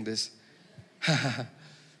illustrating this?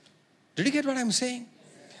 Did you get what I'm saying?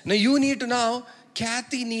 Now you need to know,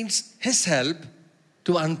 Kathy needs His help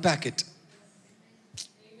to unpack it.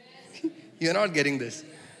 You're not getting this.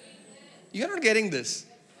 You're not getting this.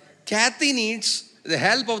 Kathy needs the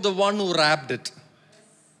help of the one who wrapped it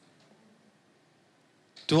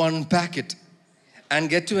to unpack it and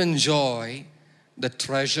get to enjoy the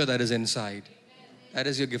treasure that is inside. That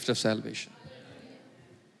is your gift of salvation.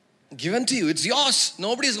 Given to you. It's yours.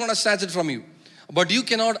 Nobody is going to snatch it from you. But you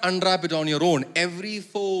cannot unwrap it on your own. Every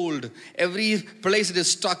fold, every place it is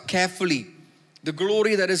stuck carefully, the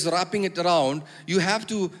glory that is wrapping it around, you have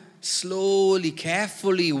to slowly,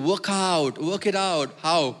 carefully work it out.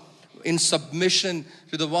 How? In submission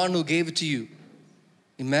to the one who gave it to you.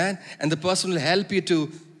 Amen? And the person will help you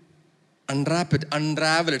to unwrap it,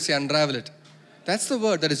 unravel it. Say unravel it. That's the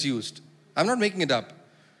word that is used. I'm not making it up.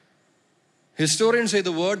 Historians say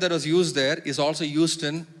the word that was used there is also used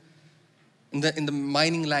in the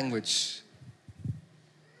mining language.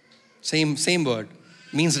 Same word.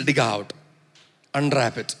 Means dig out.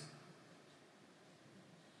 Unwrap it.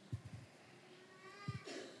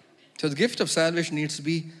 So the gift of salvation needs to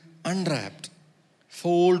be unwrapped,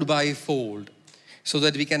 fold by fold, so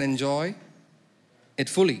that we can enjoy it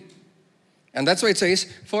fully. And that's why it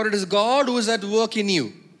says, for it is God who is at work in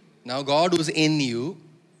you. Now God who is in you,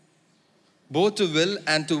 both to will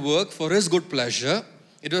and to work for His good pleasure.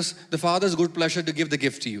 It was the Father's good pleasure to give the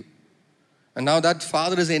gift to you. And now that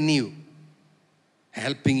Father is in you,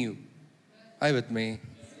 helping you. Are you with me?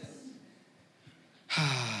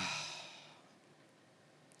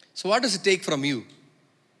 So what does it take from you?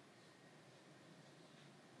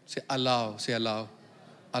 Say allow. Say allow.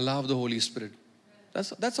 Allow the Holy Spirit.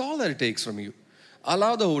 That's all that it takes from you.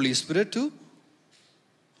 Allow the Holy Spirit to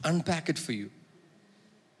unpack it for you.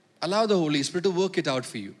 Allow the Holy Spirit to work it out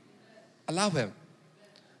for you. Allow Him.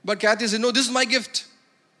 But Kathy said, no, this is my gift.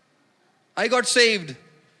 I got saved.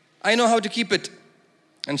 I know how to keep it.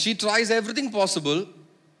 And she tries everything possible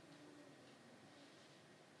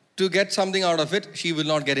to get something out of it. She will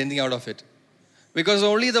not get anything out of it. Because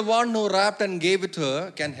only the one who wrapped and gave it to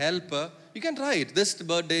her can help her. You can try it. This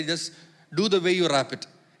birthday, just do the way you wrap it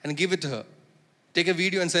and give it to her. Take a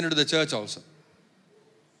video and send it to the church also.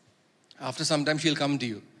 After some time, she'll come to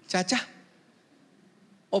you. Chacha,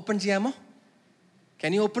 open chiyamo.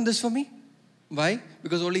 Can you open this for me? Why?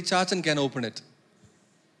 Because only Chachan can open it.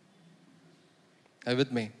 Are you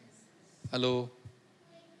with me? Hello?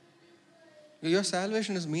 Your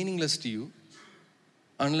salvation is meaningless to you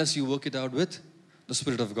unless you work it out with the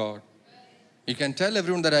Spirit of God. You can tell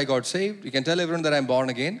everyone that I got saved. You can tell everyone that I'm born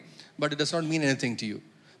again. But it does not mean anything to you.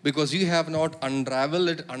 Because you have not unraveled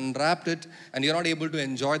it, unwrapped it, and you're not able to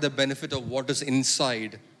enjoy the benefit of what is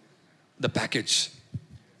inside the package.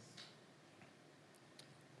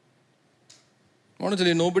 I want to tell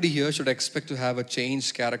you, nobody here should expect to have a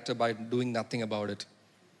changed character by doing nothing about it.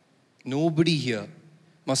 Nobody here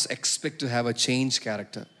must expect to have a changed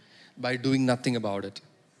character by doing nothing about it.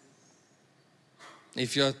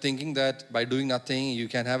 If you're thinking that by doing nothing you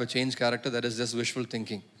can have a changed character, that is just wishful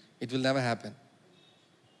thinking. It will never happen.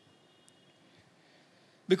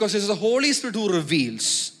 Because it's the Holy Spirit who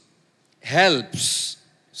reveals, helps,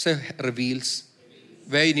 reveals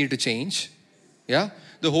where you need to change. Yeah?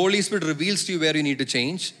 The Holy Spirit reveals to you where you need to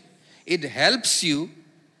change. It helps you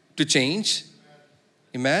to change.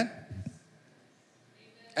 Amen?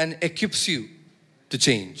 And equips you to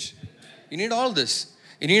change. You need all this.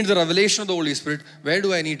 You need the revelation of the Holy Spirit. Where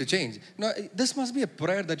do I need to change? Now, this must be a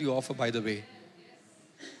prayer that you offer, by the way.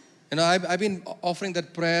 I've been offering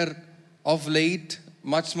that prayer of late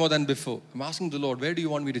much more than before. I'm asking the Lord, where do you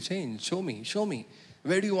want me to change? Show me, show me.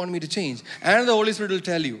 Where do you want me to change? And the Holy Spirit will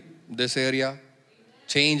tell you, this area,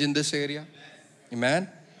 change in this area. Amen?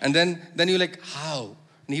 And then you're like, how?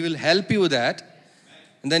 And He will help you with that.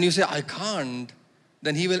 And then you say, I can't.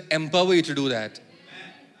 Then He will empower you to do that.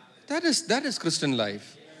 That is Christian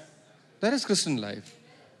life. That is Christian life.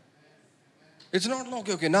 It's not,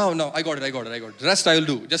 okay, now, I got it. The rest I will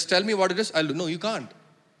do. Just tell me what it is, I'll do. No, you can't.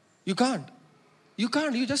 You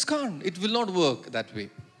just can't. It will not work that way.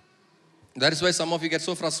 That is why some of you get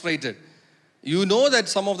so frustrated. You know that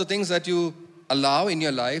some of the things that you allow in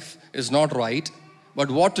your life is not right. But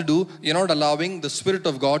what to do? You're not allowing the Spirit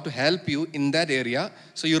of God to help you in that area.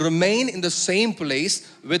 So you remain in the same place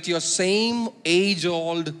with your same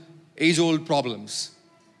age-old problems.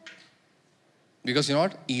 Because you're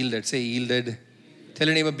not yielded. Say yielded. Tell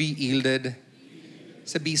your neighbor, be yielded.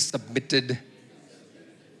 Say be submitted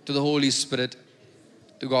to the Holy Spirit,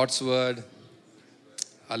 to God's word.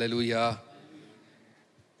 Hallelujah.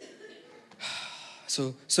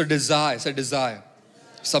 So desire. Say desire.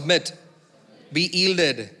 Submit. Be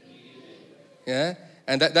yielded. Yeah.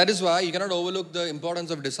 And that is why you cannot overlook the importance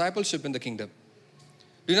of discipleship in the kingdom.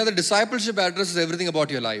 You know that discipleship addresses everything about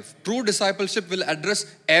your life. True discipleship will address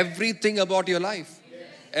everything about your life. Yes.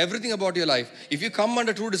 Everything about your life. If you come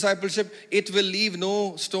under true discipleship, it will leave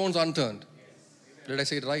no stones unturned. Did I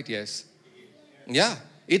say it right? Yes. Yeah.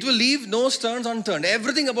 It will leave no stones unturned.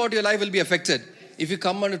 Everything about your life will be affected if you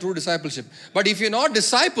come under true discipleship. But if you're not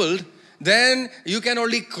discipled, then you can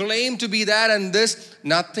only claim to be that and this.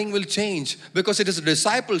 Nothing will change because it is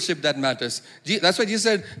discipleship that matters. That's why Jesus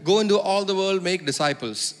said, go into all the world, make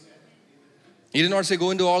disciples. He did not say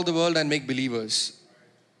go into all the world and make believers.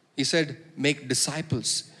 He said make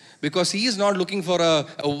disciples. Because He is not looking for a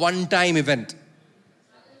one-time event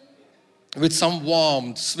with some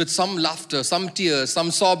warmth, with some laughter, some tears,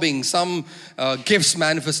 some sobbing, some gifts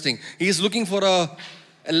manifesting. He is looking for a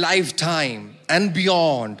lifetime and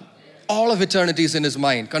beyond. All of eternity is in His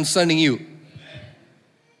mind concerning you.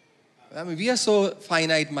 I mean, we are so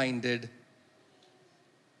finite-minded.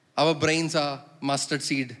 Our brains are mustard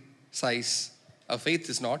seed size. Our faith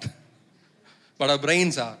is not. But our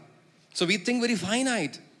brains are. So we think very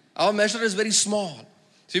finite. Our measure is very small.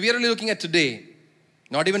 So we are only looking at today.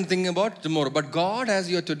 Not even thinking about tomorrow. But God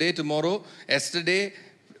has your today, tomorrow, yesterday,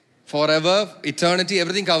 forever, eternity,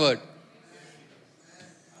 everything covered.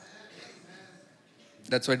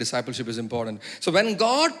 That's why discipleship is important. So when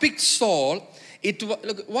God picked Saul,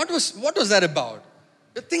 look, what was that about?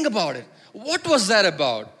 Think about it. What was that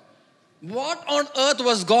about? What on earth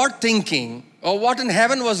was God thinking, or what in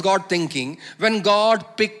heaven was God thinking when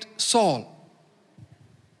God picked Saul?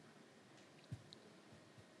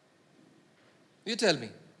 You tell me.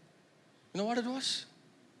 You know what it was?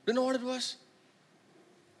 Do you know what it was?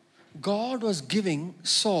 God was giving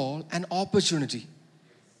Saul an opportunity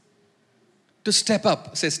to step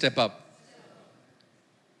up. Say step up.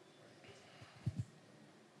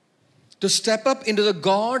 To step up into the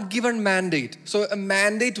God-given mandate. So a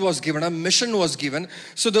mandate was given, a mission was given.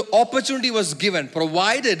 So the opportunity was given,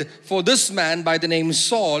 provided for this man by the name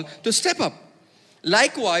Saul to step up.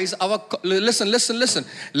 Likewise, listen.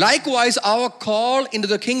 Likewise, our call into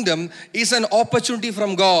the kingdom is an opportunity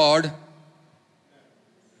from God.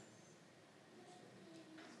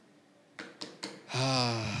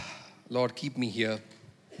 Lord, keep me here.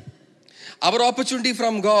 Our opportunity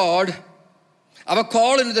from God, our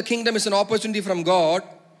call into the kingdom is an opportunity from God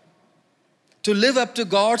to live up to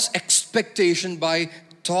God's expectation by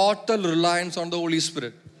total reliance on the Holy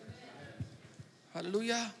Spirit.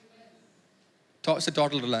 Hallelujah. It's a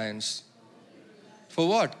total reliance. For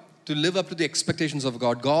what? To live up to the expectations of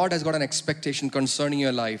God. God has got an expectation concerning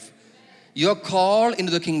your life. Your call into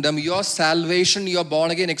the kingdom, your salvation, your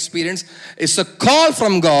born again experience is a call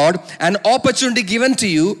from God, an opportunity given to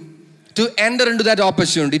you to enter into that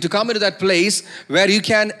opportunity, to come into that place where you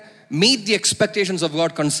can meet the expectations of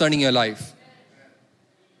God concerning your life.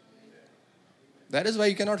 That is why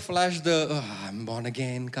you cannot flash the, "Oh, I'm born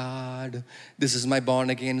again card. This is my born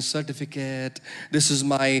again certificate. This is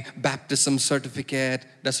my baptism certificate."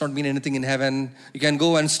 Does not mean anything in heaven. You can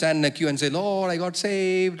go and stand in a queue and say, "Lord, I got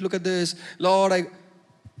saved. Look at this. Lord, I..."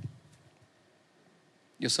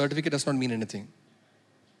 Your certificate does not mean anything.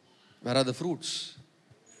 Where are the fruits?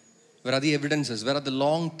 Where are the evidences? Where are the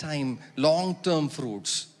long-term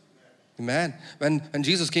fruits? Amen. When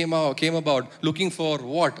Jesus came about looking for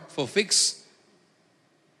what? For figs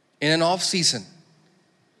in an off season.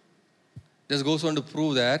 This goes on to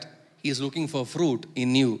prove that he is looking for fruit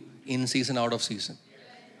in you, in season, out of season.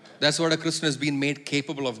 That's what a Christian has been made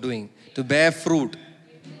capable of doing, to bear fruit.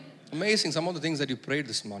 Amazing, some of the things that you prayed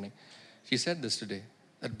this morning. She said this today,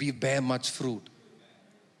 that we bear much fruit.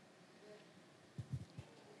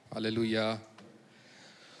 Hallelujah.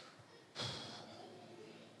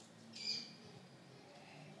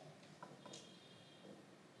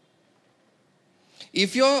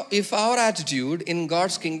 If our attitude in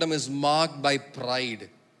God's kingdom is marked by pride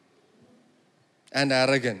and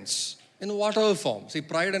arrogance, in whatever form. See,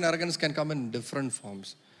 pride and arrogance can come in different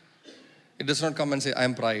forms. It does not come and say,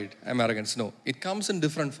 "I'm pride, I'm arrogance." No, it comes in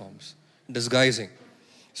different forms, disguising.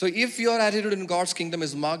 So if your attitude in God's kingdom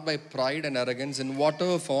is marked by pride and arrogance in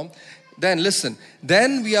whatever form, then listen,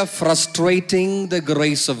 then we are frustrating the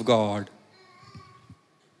grace of God.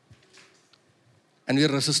 And we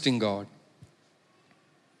are resisting God.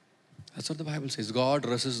 That's what the Bible says. God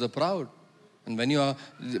resists the proud. And when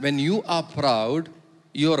you are proud,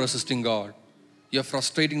 you are resisting God. You are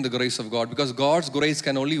frustrating the grace of God, because God's grace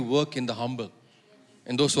can only work in the humble,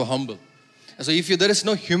 in those who are humble. And so if there is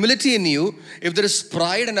no humility in you, if there is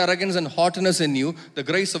pride and arrogance and haughtiness in you, the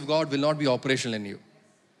grace of God will not be operational in you.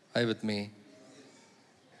 Are you with me?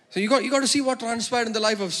 So you got to see what transpired in the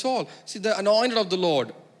life of Saul. See, the anointed of the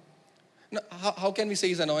Lord. Now, how can we say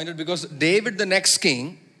he's anointed? Because David, the next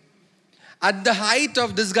king, at the height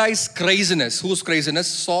of this guy's craziness, whose craziness?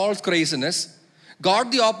 Saul's craziness,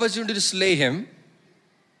 got the opportunity to slay him,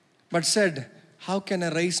 but said, "How can I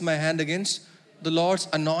raise my hand against the Lord's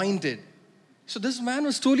anointed?" So this man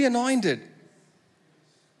was truly anointed.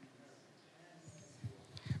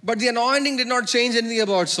 But the anointing did not change anything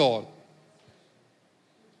about Saul.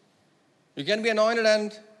 You can be anointed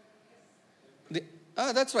and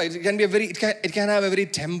that's right. It can have a very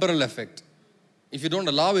temporal effect. If you don't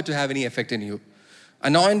allow it to have any effect in you.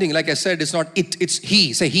 Anointing, like I said, is not it, it's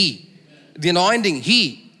he. Say he. The anointing,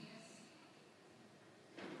 he.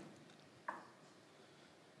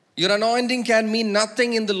 Your anointing can mean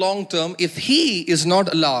nothing in the long term if he is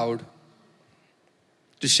not allowed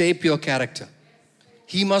to shape your character.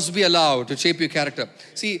 He must be allowed to shape your character.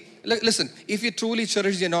 See, listen, if you truly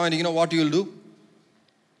cherish the anointing, you know what you will do?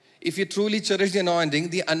 If you truly cherish the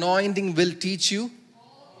anointing will teach you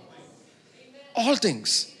all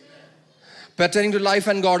things pertaining to life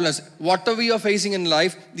and godliness. Whatever you are facing in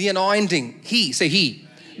life, the anointing, he, say he,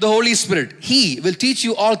 the Holy Spirit, he will teach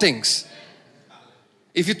you all things.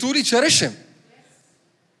 If you truly cherish him.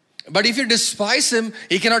 But if you despise him,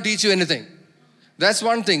 he cannot teach you anything. That's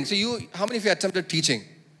one thing. So how many of you attempted teaching?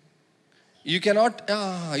 You cannot,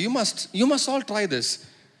 you must all try this.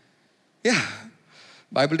 Yeah,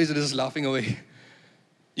 Bible teacher is laughing away.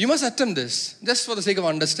 You must attempt this, just for the sake of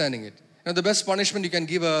understanding it. Now, the best punishment you can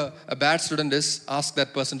give a bad student is ask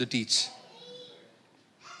that person to teach.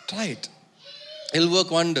 Try it. It'll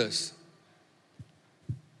work wonders.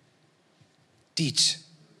 Teach.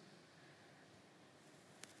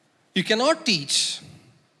 You cannot teach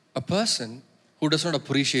a person who does not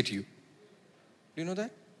appreciate you. Do you know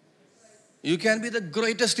that? You can be the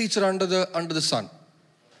greatest teacher under the sun.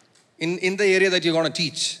 In the area that you're going to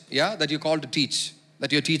teach, that you're called to teach,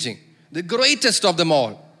 that you're teaching. The greatest of them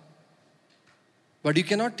all. But you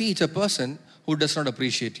cannot teach a person who does not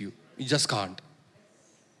appreciate you. You just can't.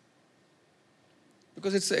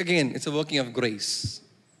 Because it's a working of grace.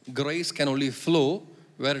 Grace can only flow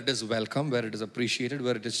where it is welcome, where it is appreciated,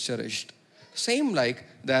 where it is cherished. Same like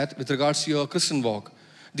that with regards to your Christian walk.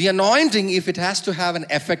 The anointing, if it has to have an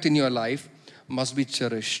effect in your life, must be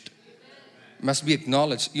cherished. Must be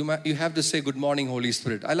acknowledged. You have to say, "Good morning, Holy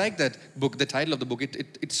Spirit." I like that book, the title of the book.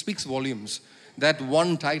 It speaks volumes. That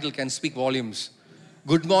one title can speak volumes.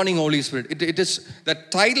 Good morning, Holy Spirit.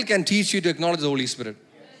 That title can teach you to acknowledge the Holy Spirit.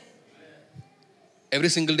 Every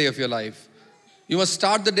single day of your life. You must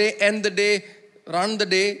start the day, end the day, run the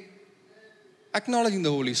day, acknowledging the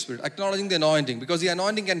Holy Spirit, acknowledging the anointing. Because the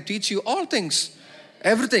anointing can teach you all things.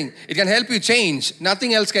 Everything. It can help you change.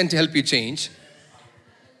 Nothing else can help you change.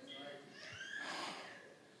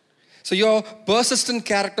 So your persistent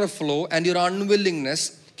character flow and your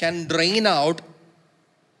unwillingness can drain out.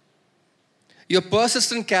 Your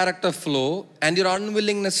persistent character flow and your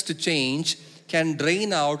unwillingness to change can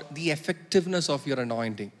drain out the effectiveness of your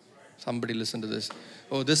anointing. Somebody listen to this.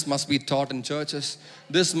 Oh, this must be taught in churches.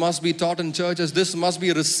 This must be taught in churches. This must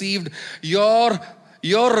be received. Your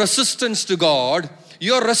resistance to God,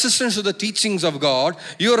 your resistance to the teachings of God,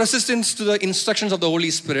 your resistance to the instructions of the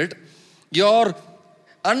Holy Spirit, your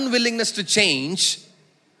unwillingness to change,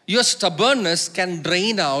 your stubbornness can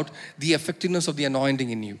drain out the effectiveness of the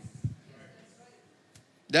anointing in you.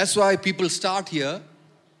 That's why people start here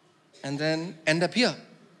and then end up here.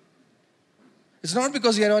 It's not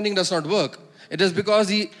because the anointing does not work. It is because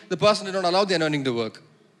the person did not allow the anointing to work.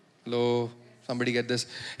 Hello, somebody get this?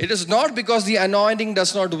 It is not because the anointing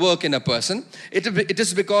does not work in a person. It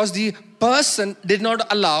is because the person did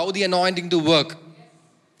not allow the anointing to work.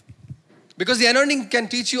 Because the anointing can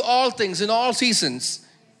teach you all things in all seasons.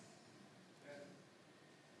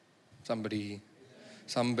 Somebody.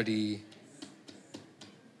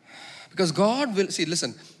 Because God will, see,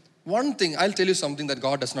 listen, one thing, I'll tell you something that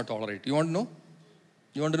God does not tolerate. You want to know?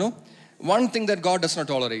 You want to know? One thing that God does not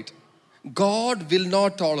tolerate. God will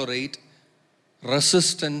not tolerate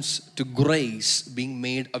resistance to grace being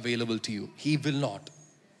made available to you. He will not.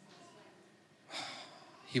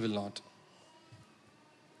 He will not.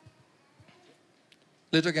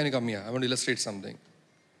 Later, can you come here? I want to illustrate something.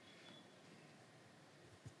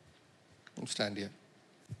 Stand here.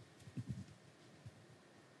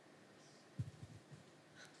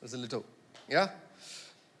 There's a little. Yeah?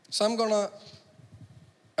 So I'm gonna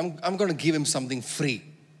give him something free.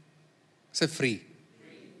 Say free.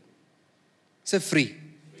 Say free.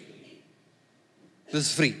 This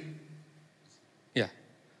is free. Yeah.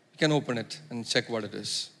 You can open it and check what it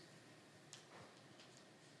is.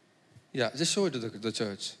 Yeah, just show it to the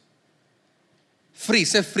church. Free.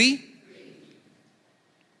 Say free.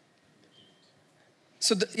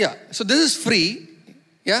 So so this is free.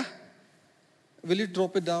 Yeah. Will you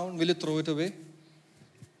drop it down? Will you throw it away?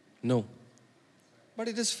 No. But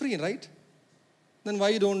it is free, right? Then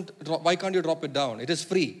why can't you drop it down? It is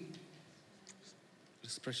free.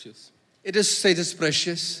 It's precious. It is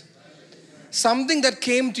precious. Something that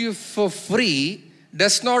came to you for free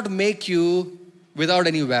does not make you without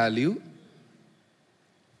any value.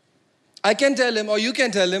 I can tell him, or you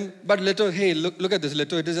can tell him, but Leto, hey, look at this,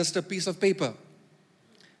 Leto, it is just a piece of paper.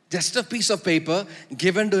 Just a piece of paper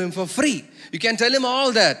given to him for free. You can tell him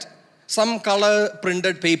all that. Some color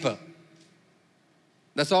printed paper.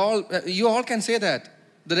 That's all. You all can say that.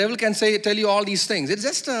 The devil can tell you all these things.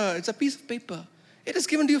 It's a piece of paper. It is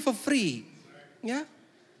given to you for free. Yeah?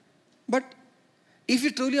 But if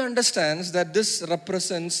you truly understands that this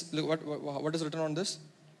represents, look, what is written on this?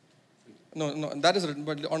 No, that is written,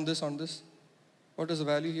 but on this. What is the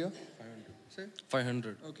value here? 500. Say?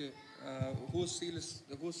 500. Okay. Whose seal is?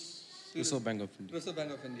 Reserve Bank of India. Reserve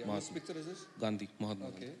Bank of India. Whose picture is this? Gandhi, Mahatma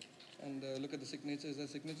Okay. Gandhi. And look at the signature. Is there a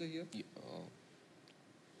signature here? Yeah,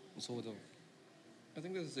 I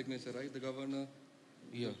think there's a signature, right? The governor.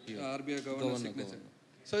 Here. RBI governor signature. Governor.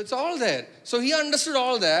 So it's all there. So he understood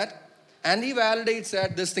all that, and he validates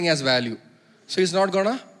that this thing has value. So he's not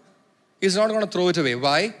gonna throw it away.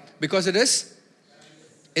 Why? Because it is.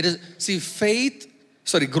 See,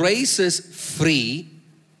 grace is free,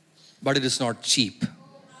 but it is not cheap.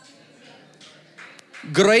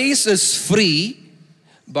 Grace is free,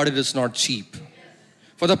 but it is not cheap.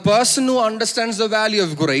 For the person who understands the value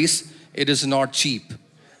of grace, it is not cheap.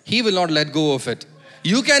 He will not let go of it.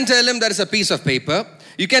 You can tell him there is a piece of paper.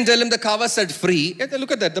 You can tell him the cover said free.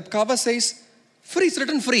 Look at that. The cover says free. It's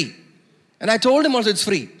written free. And I told him also it's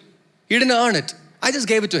free. He didn't earn it. I just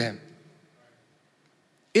gave it to him.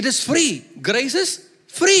 It is free. Grace is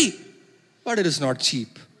free. But it is not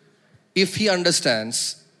cheap. If he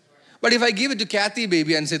understands. But if I give it to Kathy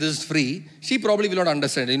baby and say this is free, she probably will not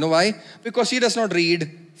understand. You know why? Because she does not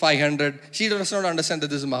read 500. She does not understand that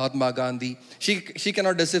this is Mahatma Gandhi. She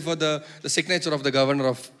cannot decipher the signature of the governor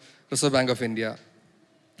of Reserve Bank of India.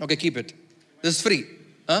 Okay, keep it. This is free.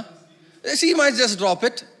 Huh? She might just drop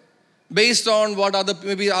it based on what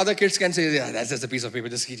other kids can say. Yeah, that's just a piece of paper.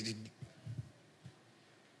 Just keep it.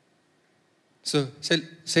 So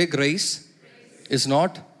say grace is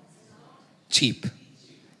not cheap.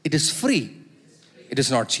 It is free. It is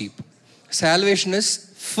not cheap. Salvation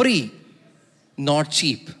is free, not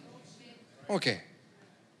cheap. Okay.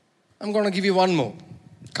 I'm going to give you one more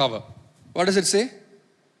cover. What does it say?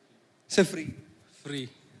 Say free. Free.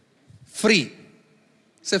 Free.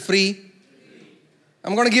 Say free.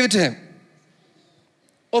 I'm going to give it to him.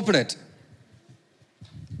 Open it.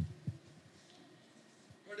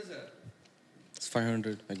 What is that?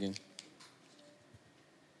 500 again.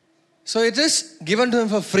 So it is given to him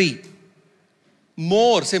for free.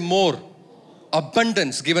 More, say more.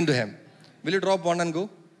 Abundance given to him. Will you drop one and go?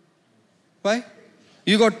 Why?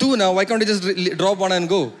 You got two now. Why can't you just drop one and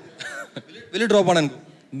go? Will you drop one and go?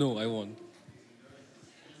 No, I won't.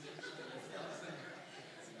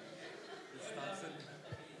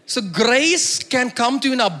 So grace can come to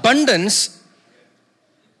you in abundance,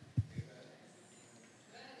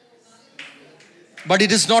 but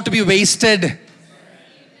it is not to be wasted.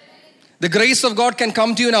 The grace of God can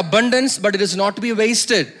come to you in abundance, but it is not to be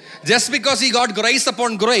wasted. Just because he got grace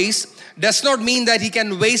upon grace does not mean that he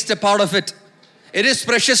can waste a part of it. It is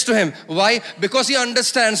precious to him. Why? Because he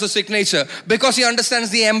understands the signature. Because he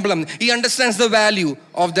understands the emblem. He understands the value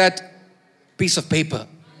of that piece of paper.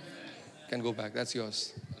 You can go back. That's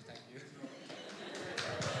yours. Thank you.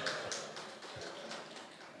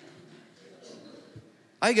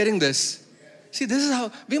 Are you getting this? See, this is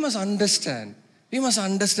how we must understand. We must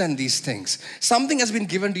understand these things. Something has been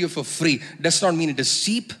given to you for free. Does not mean it is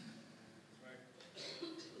cheap.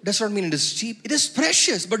 Does not mean it is cheap. It is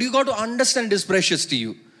precious, but you got to understand it is precious to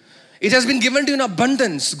you. It has been given to you in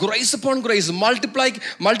abundance, grace upon grace,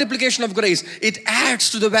 multiplication of grace. It adds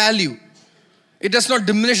to the value. It does not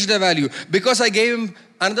diminish the value. Because I gave him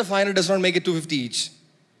another 500 does not make it 250 each.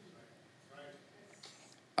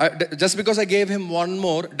 Just because I gave him one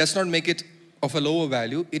more does not make it of a lower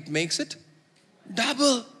value. It makes it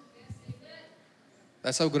double.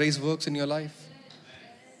 That's how grace works in your life.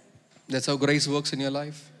 That's how grace works in your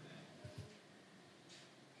life.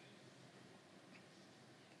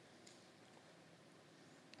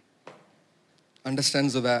 Understand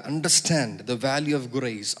the value of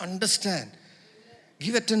grace. Understand.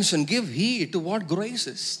 Give attention. Give heed to what grace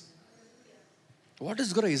is. What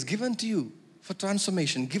is grace? Given to you for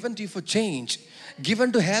transformation. Given to you for change.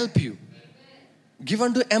 Given to help you.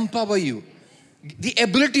 Given to empower you. The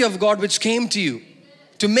ability of God which came to you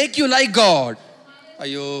to make you like God.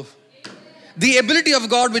 The ability of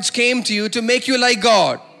God which came to you to make you like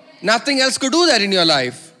God. Nothing else could do that in your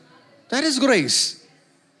life. That is grace.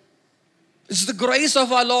 It's the grace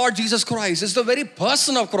of our Lord Jesus Christ. It's the very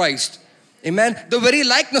person of Christ. Amen. The very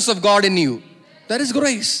likeness of God in you. That is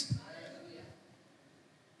grace.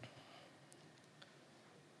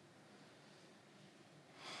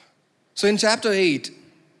 So in chapter 8,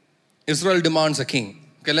 Israel demands a king.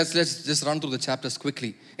 Okay, let's just run through the chapters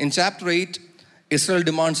quickly. In chapter 8, Israel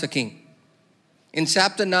demands a king. In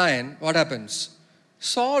chapter 9, what happens?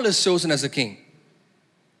 Saul is chosen as a king.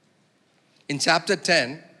 In chapter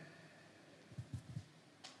 10,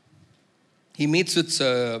 he meets with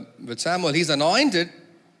Samuel. He's anointed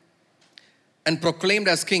and proclaimed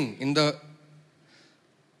as king in the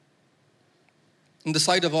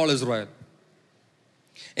sight of all Israel.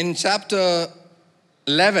 In chapter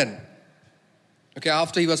 11, okay,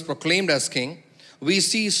 after he was proclaimed as king, we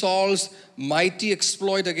see Saul's mighty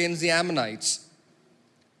exploit against the Ammonites.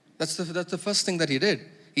 That's the first thing that he did.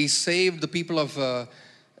 He saved the people of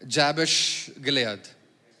Jabesh Gilead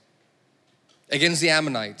against the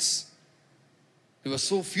Ammonites. He was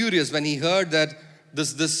so furious when he heard that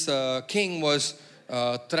this king was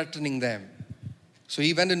threatening them. So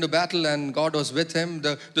he went into battle and God was with him.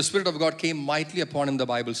 The Spirit of God came mightily upon him, the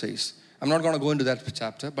Bible says. I'm not going to go into that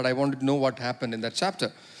chapter, but I wanted to know what happened in that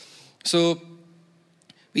chapter. So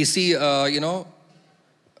we see,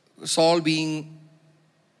 Saul being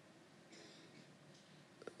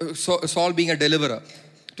a deliverer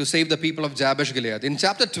to save the people of Jabesh Gilead. In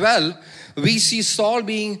chapter 12, we see Saul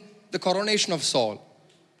being the coronation of Saul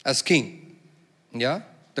as king. Yeah,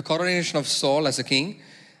 the coronation of Saul as a king,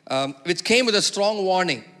 which came with a strong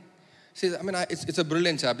warning. See, I mean, it's a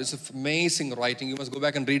brilliant chapter. It's amazing writing. You must go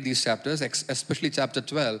back and read these chapters, especially chapter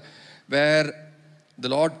 12, where the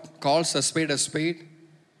Lord calls a spade,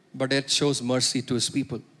 but it shows mercy to his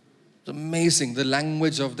people. It's amazing, the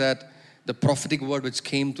language of that, the prophetic word which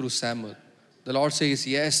came through Samuel. The Lord says,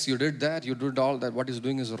 yes, you did that, you did all that. What he's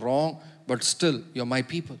doing is wrong, but still, you're my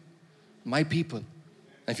people. My people.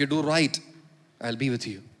 And if you do right, I'll be with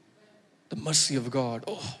you. The mercy of God.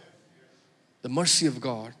 Oh, the mercy of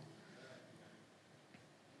God.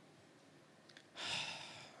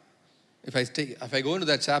 If I go into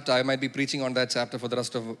that chapter, I might be preaching on that chapter for the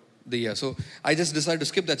rest of the year. So I just decided to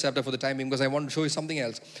skip that chapter for the time being because I want to show you something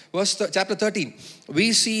else. Chapter 13,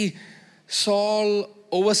 we see Saul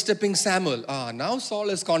overstepping Samuel. Now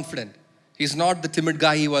Saul is confident. He's not the timid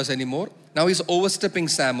guy he was anymore. Now he's overstepping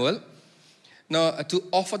Samuel. Now to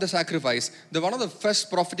offer the sacrifice. One of the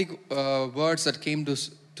first prophetic words that came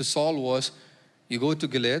to Saul was, you go to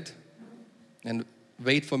Gilead and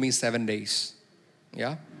wait for me 7 days.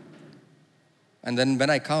 Yeah. And then when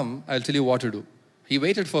I come, I'll tell you what to do. He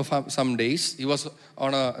waited for some days. He was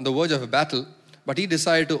on the verge of a battle, but he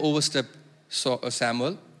decided to overstep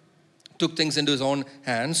Samuel, took things into his own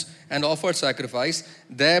hands, and offered sacrifice,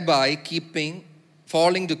 thereby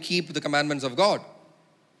falling to keep the commandments of God.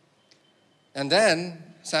 And then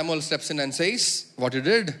Samuel steps in and says, what you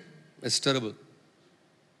did is terrible.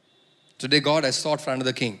 Today God has sought for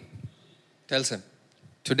another king. Tells him,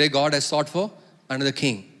 today God has sought for another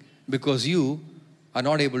king because you are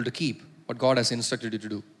not able to keep what God has instructed you to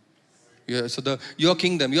do. So your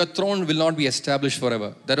kingdom, your throne will not be established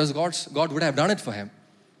forever. That was God would have done it for him.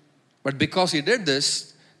 But because he did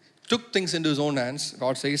this, took things into his own hands,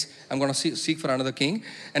 God says, I'm going to seek for another king.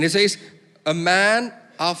 And he says, a man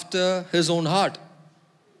after his own heart.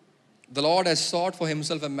 The Lord has sought for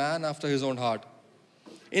himself a man after his own heart.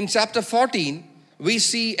 In chapter 14, we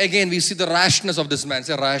see the rashness of this man. It's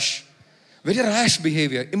a very rash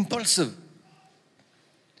behavior, impulsive.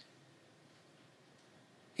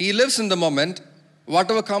 He lives in the moment.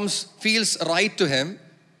 Whatever feels right to him,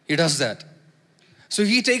 he does that. So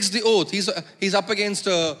he takes the oath. He's up against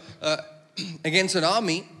an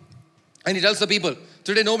army, and he tells the people,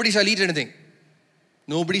 today nobody shall eat anything.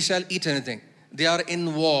 Nobody shall eat anything. They are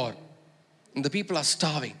in war, and the people are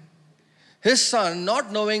starving. His son,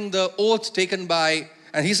 not knowing the oath taken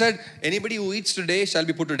and he said, anybody who eats today shall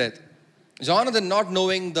be put to death. Jonathan, not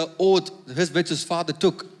knowing the oath which his father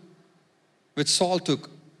took, which Saul took,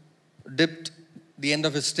 dipped the end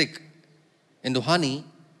of his stick into honey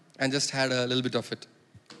and just had a little bit of it.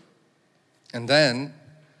 And then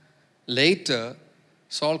later,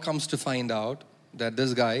 Saul comes to find out that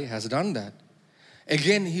this guy has done that.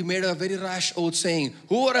 Again, he made a very rash oath saying,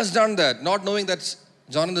 whoever has done that, not knowing that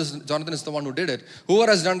Jonathan is the one who did it,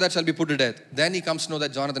 whoever has done that shall be put to death. Then he comes to know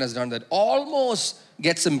that Jonathan has done that. Almost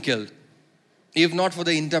gets him killed, if not for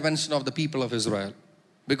the intervention of the people of Israel.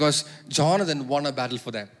 Because Jonathan won a battle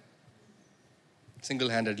for them.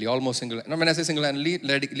 Single-handedly, almost single-handedly. When I say single-handedly,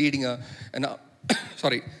 leading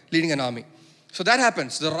an army. So that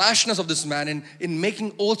happens. The rashness of this man in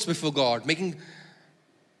making oaths before God,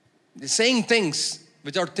 saying things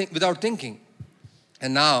without thinking.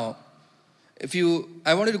 And now,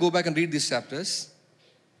 I wanted to go back and read these chapters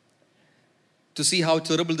to see how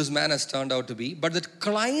terrible this man has turned out to be. But the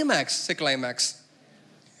climax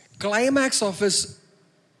of his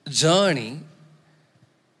journey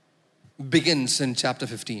begins in chapter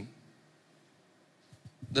 15.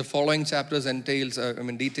 The following chapters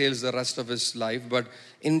details the rest of his life. But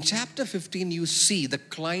in chapter 15, you see the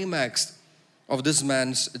climax of this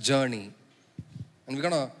man's journey. And we're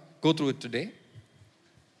going to go through it today.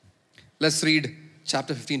 Let's read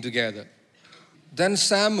chapter 15 together. Then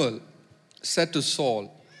Samuel said to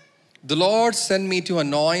Saul, the Lord sent me to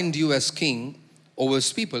anoint you as king over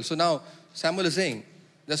his people. So now Samuel is saying,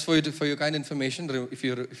 just for your kind information, if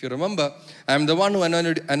you remember, I am the one who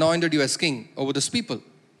anointed you as king over this people.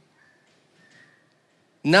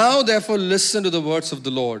 Now therefore listen to the words of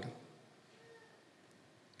the Lord.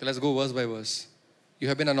 Okay, let's go verse by verse. You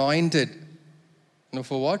have been anointed.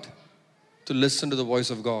 For what? To listen to the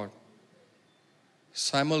voice of God.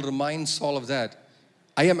 Samuel reminds Saul of that.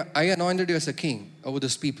 I anointed you as a king over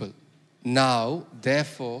this people. Now,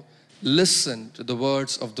 therefore, listen to the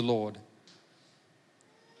words of the Lord.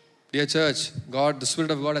 Dear church, the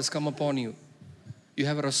Spirit of God has come upon you. You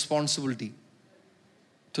have a responsibility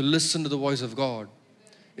to listen to the voice of God.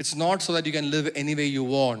 It's not so that you can live any way you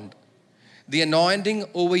want. The anointing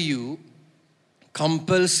over you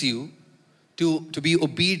compels you to be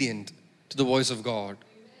obedient to the voice of God.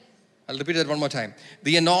 I'll repeat that one more time.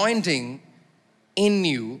 The anointing in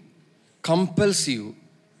you compels you,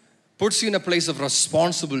 puts you in a place of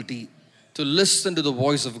responsibility to listen to the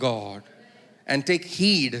voice of God and take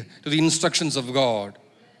heed to the instructions of God.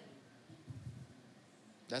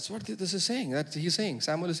 That's what this is saying.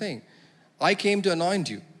 Samuel is saying, I came to anoint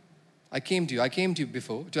you. I came to you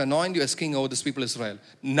before to anoint you as king over this people Israel.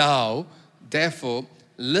 Now, therefore,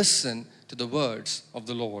 listen to the words of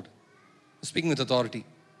the Lord. Speaking with authority.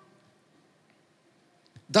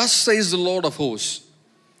 Thus says the Lord of hosts,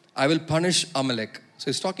 I will punish Amalek. So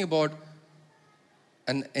he's talking about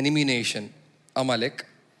an enemy nation, Amalek,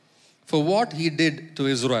 for what he did to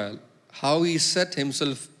Israel, how he set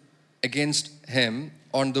himself against him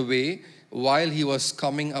on the way while he was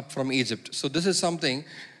coming up from Egypt. So this is something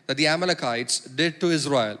that the Amalekites did to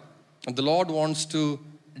Israel. And the Lord wants to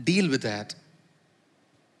deal with that.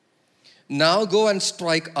 Now go and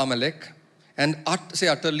strike Amalek and say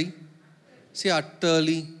utterly. Say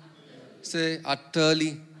utterly. Say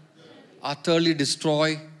utterly. Utterly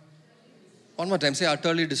destroy. One more time. Say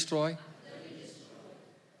utterly destroy.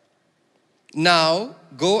 Now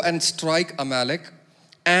go and strike Amalek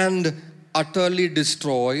and utterly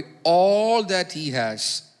destroy all that he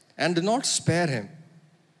has, and do not spare him,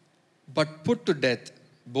 but put to death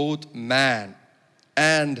both man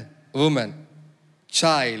and woman,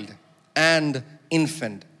 child and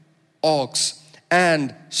infant, ox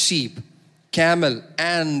and sheep, camel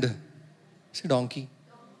and, say donkey.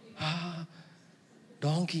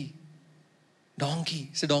 Donkey. Donkey.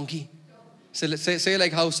 Say donkey. Say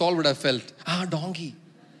like how Saul would have felt. Donkey.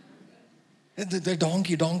 The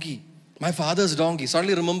donkey. My father's donkey.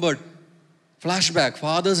 Suddenly remembered. Flashback.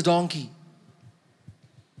 Father's donkey.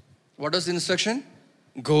 What was the instruction?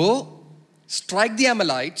 Go, strike the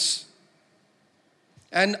Amalekites,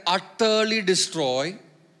 and utterly destroy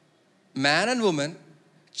man and woman,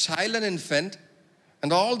 child and infant,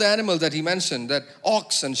 and all the animals that he mentioned, that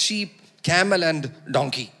ox and sheep, camel and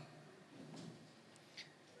donkey.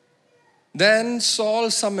 Then Saul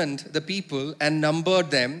summoned the people and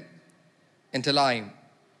numbered them in Telaim,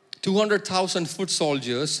 200,000 foot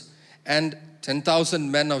soldiers and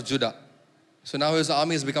 10,000 men of Judah. So now his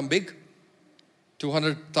army has become big,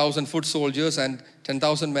 200,000 foot soldiers and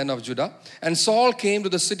 10,000 men of Judah. And Saul came to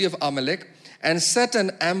the city of Amalek and set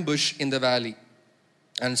an ambush in the valley.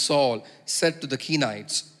 And Saul said to the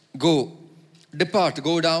Kenites, go, depart,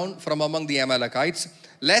 go down from among the Amalekites,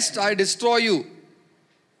 lest I destroy you.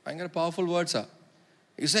 I got powerful words, sir.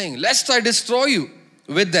 He's saying, lest I destroy you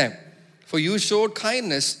with them. For you showed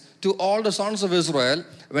kindness to all the sons of Israel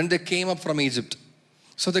when they came up from Egypt.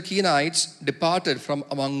 So the Kenites departed from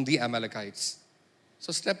among the Amalekites.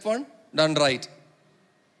 So step one, done right.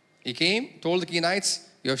 He came, told the Kenites,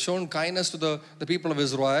 you have shown kindness to the people of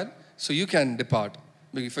Israel, so you can depart.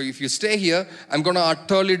 If you stay here, I'm going to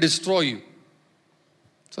utterly destroy you.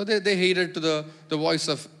 So they heeded to the voice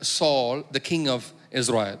of Saul, the king of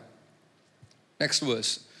Israel. Next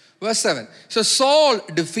verse. Verse 7. So Saul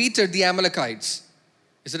defeated the Amalekites.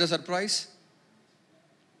 Is it a surprise?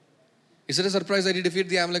 Is it a surprise that he defeated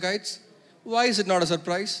the Amalekites? Why is it not a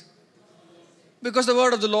surprise? Because the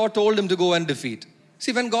word of the Lord told him to go and defeat.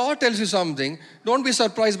 See, when God tells you something, don't be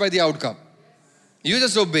surprised by the outcome. You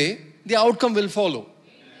just obey, the outcome will follow.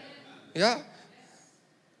 Yeah.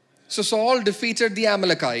 So Saul defeated the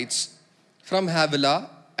Amalekites from Havilah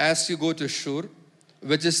as you go to Shur,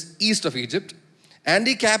 which is east of Egypt. And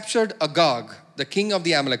he captured Agag, the king of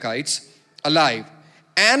the Amalekites, alive,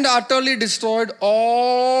 and utterly destroyed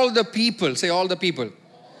all the people, say all the people,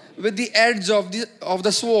 with the edge of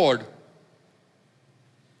the sword.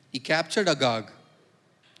 He captured Agag,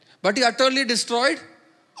 but he utterly destroyed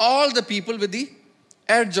all the people with the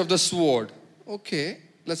edge of the sword. Okay,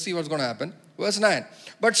 let's see what's going to happen. Verse 9.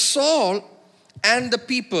 But Saul and the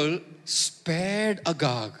people spared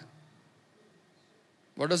Agag.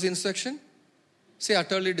 What was the instruction? Say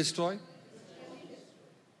utterly destroy.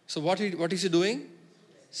 So what is he doing?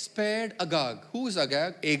 Spared Agag. Who is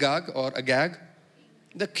Agag? Agag or Agag?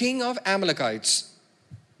 The king of Amalekites.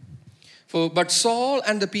 But Saul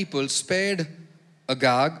and the people spared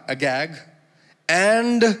Agag,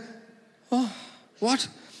 and what?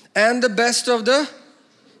 And the best of the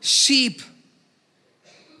sheep.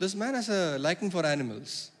 This man has a liking for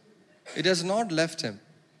animals. It has not left him.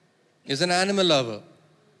 He's an animal lover.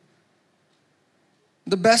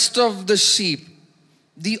 The best of the sheep,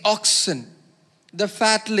 the oxen, the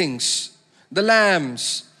fatlings, the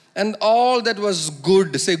lambs, and all that was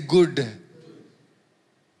good, say good,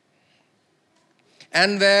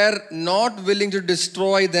 and were not willing to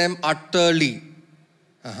destroy them utterly.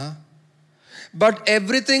 But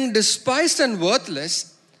everything despised and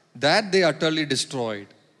worthless, that they utterly destroyed.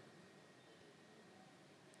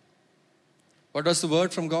 What was the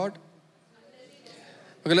word from God?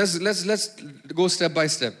 Okay, let's go step by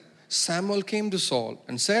step. Samuel came to Saul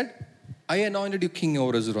and said, I anointed you king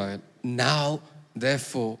over Israel. Now,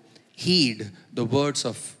 therefore, heed the words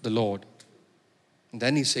of the Lord. And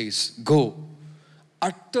then he says, go,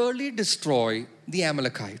 utterly destroy the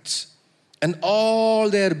Amalekites and all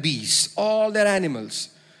their beasts, all their animals,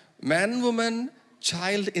 man, woman,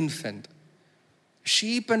 child, infant,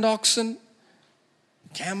 sheep and oxen,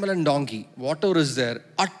 camel and donkey, whatever is there,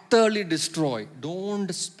 utterly destroy.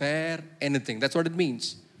 Don't spare anything. That's what it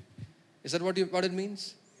means. Is that what it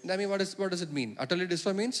means? I mean, what does it mean? Utterly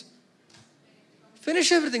destroy means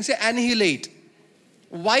finish everything. Say annihilate,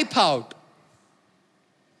 wipe out.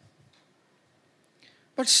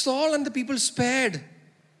 But Saul and the people spared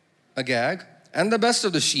Agag and the best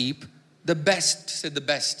of the sheep, the best. Say the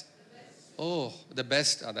best. Oh, the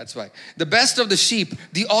best. That's why. The best of the sheep,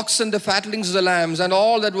 the oxen, the fatlings of the lambs, and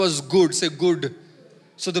all that was good. Say good.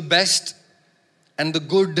 So the best and the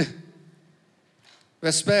good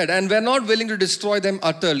were spared, and were not willing to destroy them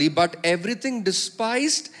utterly, but everything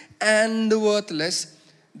despised and worthless,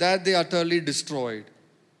 that they utterly destroyed.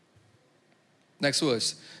 Next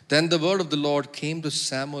verse. Then the word of the Lord came to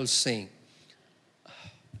Samuel, saying,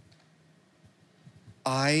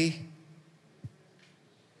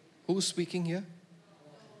 Who's speaking here?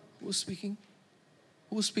 Who's speaking?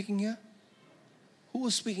 Who's speaking here? Who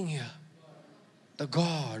is speaking here? The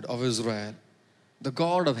God of Israel, the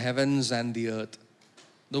God of heavens and the earth,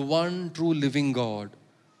 the one true living God,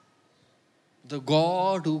 the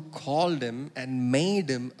God who called him and made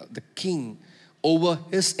him the king over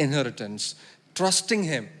his inheritance, trusting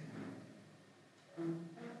him.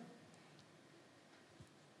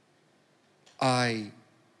 I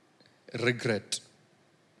regret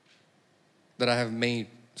that I have made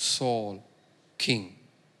Saul king,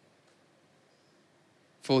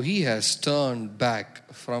 for he has turned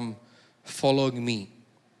back from following me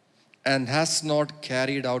and has not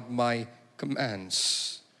carried out my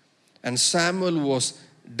commands. And Samuel was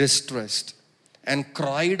distressed and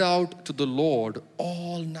cried out to the Lord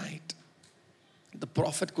all night. The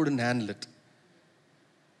prophet couldn't handle it.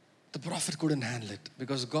 The prophet couldn't handle it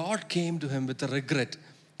because God came to him with a regret.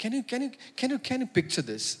 Can you picture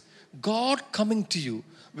this? God coming to you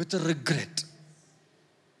with a regret.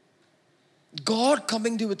 God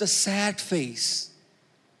coming to you with a sad face.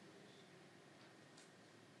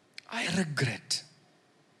 I regret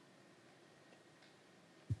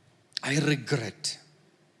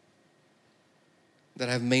that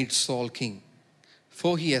I have made Saul king,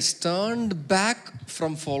 for he has turned back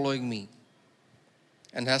from following me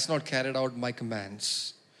and has not carried out my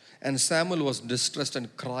commands. And Samuel was distressed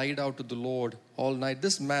and cried out to the Lord all night.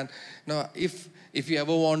 This man, now if you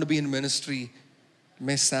ever want to be in ministry,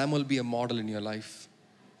 may Samuel be a model in your life.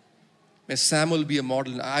 May Samuel be a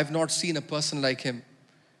model. I have not seen a person like him.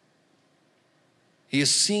 He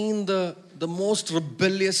has seen the most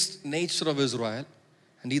rebellious nature of Israel.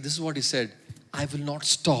 And this is what he said: I will not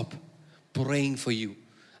stop praying for you.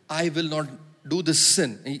 I will not do this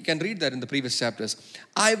sin. And you can read that in the previous chapters.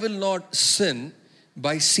 I will not sin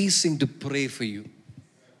by ceasing to pray for you.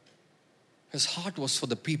 His heart was for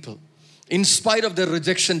the people. In spite of their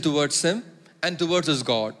rejection towards him and towards his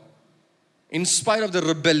God. In spite of the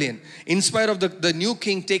rebellion. In spite of the new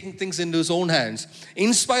king taking things into his own hands.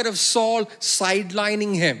 In spite of Saul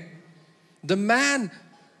sidelining him. The man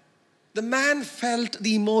felt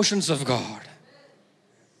the emotions of God.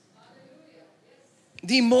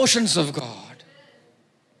 The emotions of God.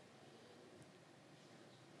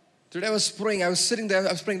 Today I was praying, I was sitting there,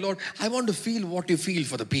 I was praying, Lord, I want to feel what you feel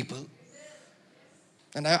for the people.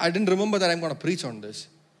 And I didn't remember that I'm going to preach on this.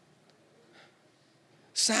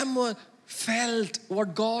 Samuel felt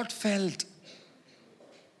what God felt.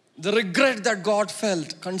 The regret that God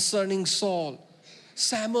felt concerning Saul.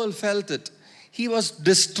 Samuel felt it. He was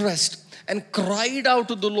distressed and cried out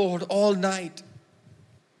to the Lord all night.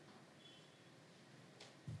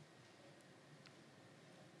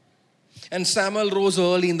 And Samuel rose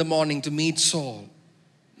early in the morning to meet Saul.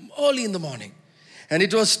 Early in the morning. And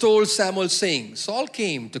it was told Samuel, saying, Saul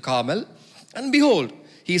came to Carmel, and behold,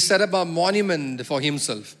 he set up a monument for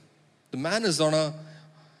himself. The man is on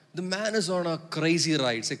a crazy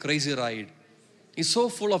ride. Say crazy ride. He's so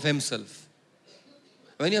full of himself.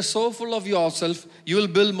 When you're so full of yourself, you will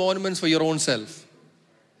build monuments for your own self.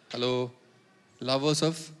 Hello? Lovers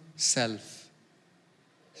of self.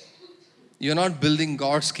 You're not building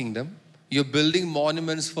God's kingdom. You're building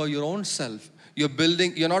monuments for your own self.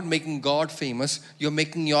 You're not making God famous. You're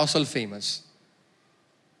making yourself famous.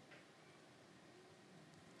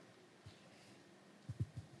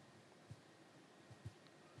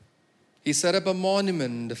 He set up a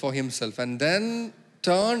monument for himself and then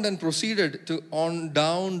turned and proceeded on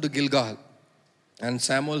down to Gilgal. And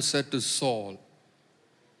Samuel said to Saul,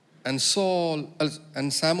 and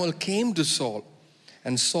Samuel came to Saul,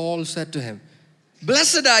 and Saul said to him,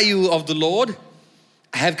 Blessed are you of the Lord.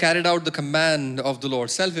 I have carried out the command of the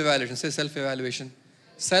Lord. Self-evaluation. Say self-evaluation.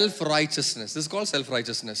 Self-righteousness. This is called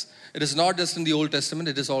self-righteousness. It is not just in the Old Testament.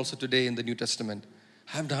 It is also today in the New Testament.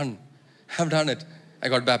 I've done it. I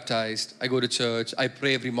got baptized. I go to church. I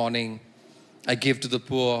pray every morning. I give to the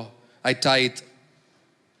poor. I tithe.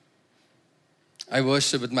 I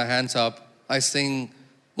worship with my hands up. I sing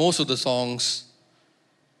most of the songs.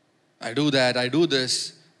 I do that. I do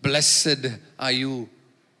this. Blessed are you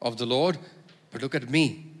of the Lord. But look at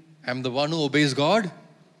me. I'm the one who obeys God.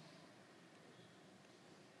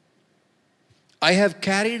 I have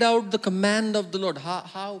carried out the command of the Lord.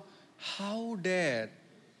 How dare?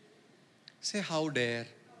 Say how dare.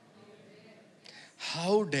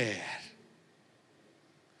 How dare.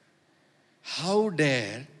 how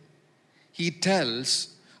dare he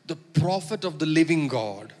tells the prophet of the living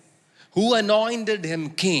God, who anointed him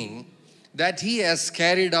king, that he has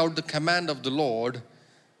carried out the command of the Lord,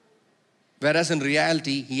 whereas in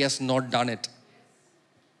reality, he has not done it.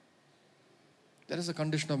 That is the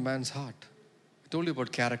condition of man's heart. I told you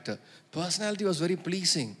about character. Personality was very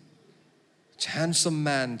pleasing. Handsome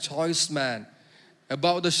man, choice man,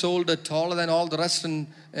 above the shoulder, taller than all the rest in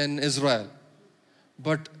Israel.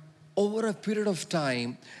 But over a period of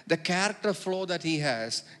time, the character flaw that he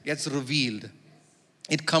has gets revealed.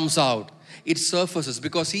 It comes out. It surfaces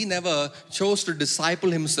because he never chose to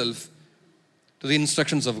disciple himself to the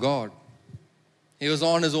instructions of God. He was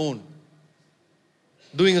on his own,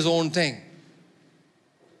 doing his own thing,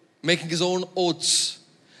 making his own oaths,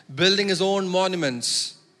 building his own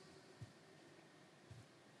monuments.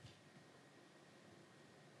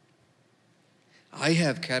 I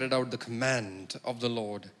have carried out the command of the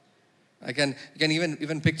Lord. You can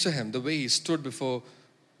even picture him, the way he stood before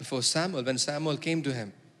Samuel, when Samuel came to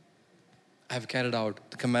him. I have carried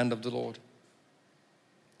out the command of the Lord.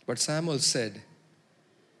 But Samuel said,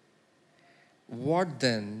 what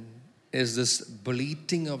then is this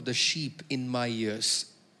bleating of the sheep in my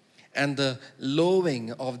ears and the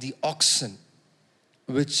lowing of the oxen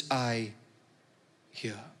which I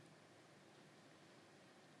hear?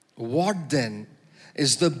 What then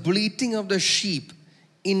is the bleating of the sheep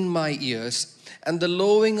in my ears and the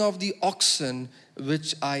lowing of the oxen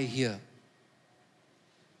which I hear?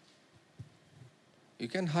 You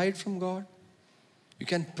can hide from God. You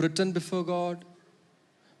can pretend before God.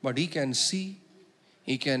 But He can see.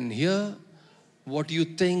 He can hear what you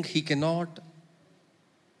think He cannot.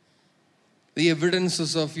 The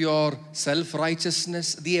evidences of your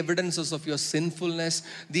self-righteousness, the evidences of your sinfulness,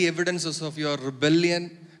 the evidences of your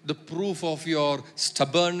rebellion, the proof of your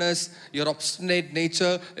stubbornness, your obstinate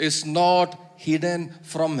nature is not hidden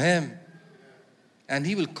from Him. And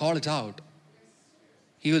He will call it out.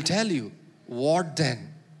 He will tell you, what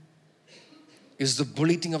then is the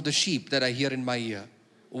bleating of the sheep that I hear in my ear?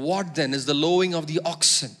 What then is the lowing of the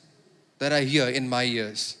oxen that I hear in my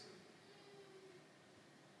ears?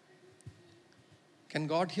 Can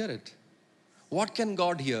God hear it? What can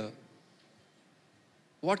God hear?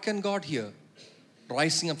 What can God hear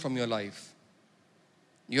rising up from your life?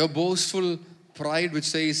 Your boastful pride which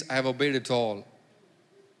says, I have obeyed it all.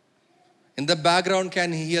 In the background,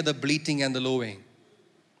 can He hear the bleating and the lowing?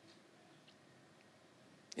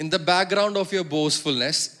 In the background of your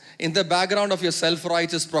boastfulness, in the background of your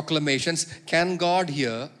self-righteous proclamations, can God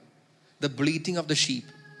hear the bleating of the sheep,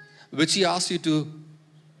 which He asks you to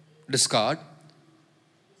discard?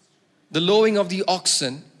 The lowing of the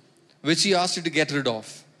oxen, which He asks you to get rid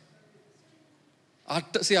of?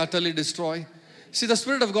 Say utterly destroy. See, the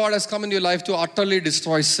Spirit of God has come into your life to utterly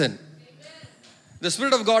destroy sin. The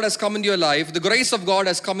Spirit of God has come into your life, the grace of God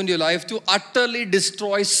has come into your life to utterly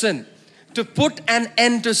destroy sin, to put an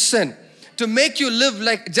end to sin, to make you live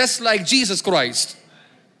just like Jesus Christ.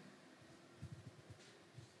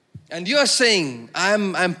 And you are saying,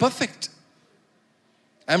 I'm perfect.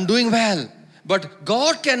 I'm doing well. But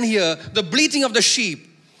God can hear the bleating of the sheep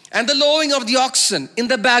and the lowing of the oxen in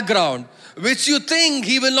the background, which you think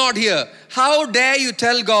He will not hear. How dare you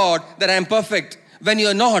tell God that I'm perfect when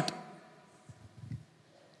you're not?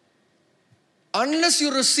 Unless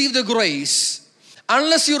you receive the grace,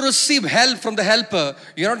 unless you receive help from the helper,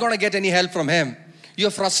 you're not going to get any help from Him.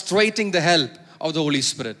 You're frustrating the help of the Holy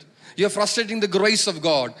Spirit. You're frustrating the grace of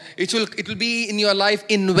God. It will be in your life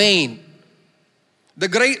in vain.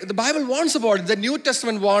 The Bible warns about it. The New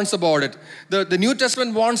Testament warns about it. The New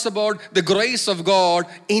Testament warns about the grace of God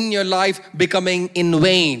in your life becoming in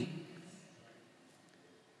vain.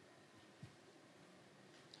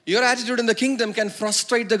 Your attitude in the kingdom can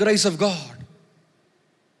frustrate the grace of God.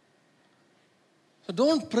 So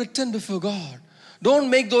don't pretend before God. Don't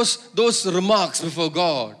make those remarks before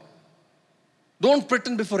God. Don't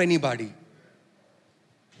pretend before anybody.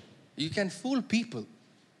 You can fool people.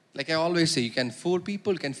 Like I always say, you can fool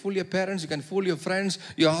people, you can fool your parents, you can fool your friends,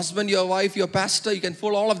 your husband, your wife, your pastor, you can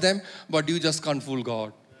fool all of them, but you just can't fool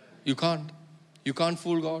God. You can't. You can't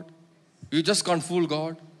fool God. You just can't fool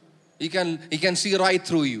God. He can see right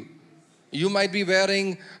through you. You might be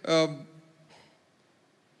wearing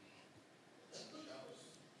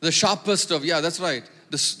the sharpest of, that's right,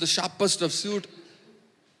 the sharpest of suit.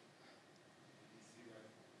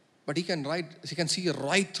 But He can see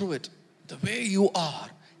right through it. The way you are,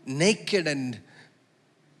 naked and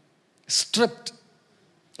stripped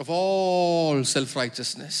of all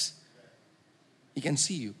self-righteousness. He can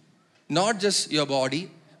see you. Not just your body,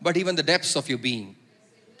 but even the depths of your being,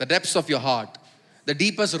 the depths of your heart, The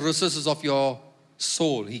deepest recesses of your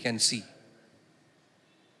soul, He can see.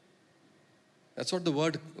 That's what the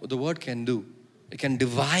word can do. It can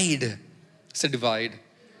divide. Say divide.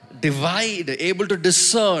 Divide. Able to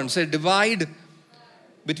discern. Say divide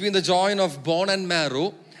between the joint of bone and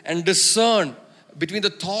marrow and discern between the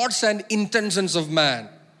thoughts and intentions of man.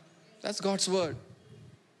 That's God's word.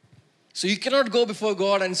 So you cannot go before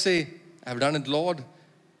God and say, I've done it, Lord.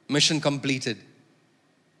 Mission completed.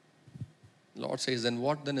 Lord says, then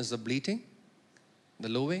what then is the bleating? The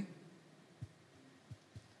lowing?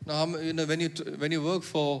 Now, when you work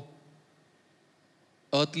for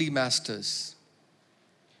earthly masters,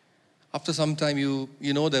 after some time you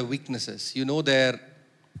know their weaknesses. You know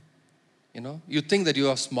you think that you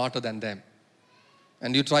are smarter than them.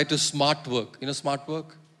 And you try to smart work. You know smart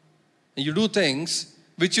work? And you do things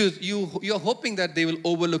which you're hoping that they will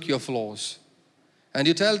overlook your flaws. And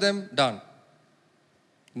you tell them, done.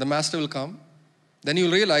 The master will come. Then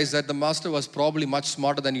you'll realize that the master was probably much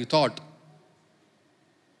smarter than you thought.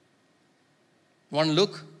 One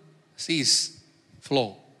look, sees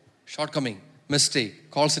flaw, shortcoming,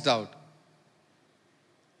 mistake, calls it out.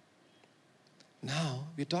 Now,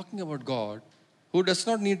 we're talking about God who does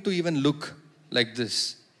not need to even look like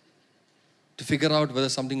this to figure out whether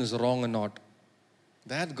something is wrong or not.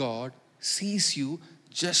 That God sees you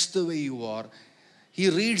just the way you are. He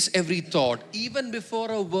reads every thought. Even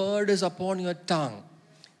before a word is upon your tongue,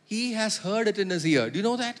 He has heard it in His ear. Do you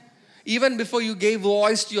know that? Even before you gave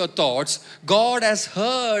voice to your thoughts, God has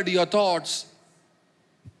heard your thoughts.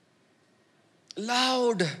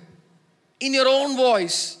 Loud. In your own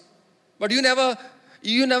voice. But you never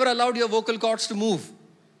allowed your vocal cords to move.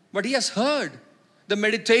 But He has heard the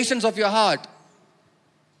meditations of your heart.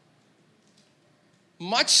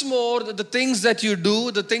 Much more the things that you do,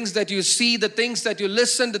 the things that you see, the things that you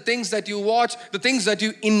listen, the things that you watch, the things that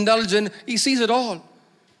you indulge in, He sees it all.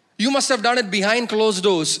 You must have done it behind closed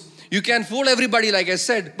doors. You can fool everybody, like I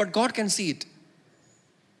said, but God can see it.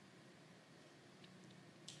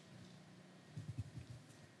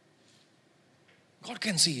 God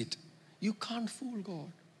can see it. You can't fool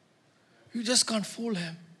God. You just can't fool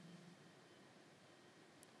Him.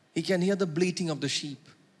 He can hear the bleating of the sheep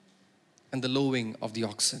and the lowing of the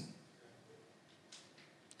oxen.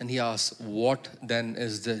 And He asks, what then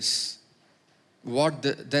is this? What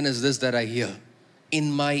then is this that I hear in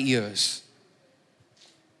my ears?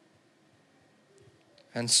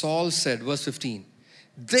 And Saul said, verse 15,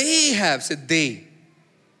 they have, said they,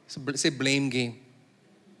 say blame game.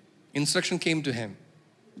 Instruction came to him.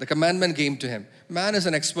 The commandment came to him. Man is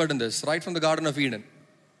an expert in this, right from the Garden of Eden.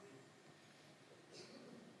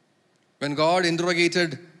 When God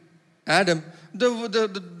interrogated Adam,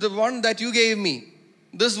 the one that you gave me,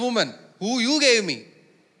 this woman, who you gave me.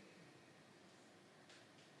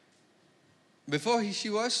 Before she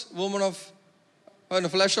was woman of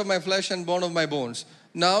flesh of my flesh and bone of my bones.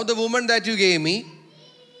 Now the woman that you gave me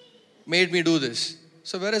made me do this.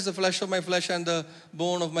 So where is the flesh of my flesh and the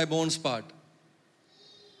bone of my bones part?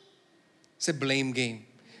 It's a blame game.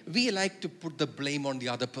 We like to put the blame on the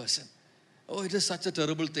other person. Oh, it is such a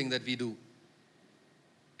terrible thing that we do.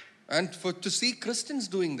 And to see Christians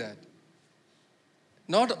doing that.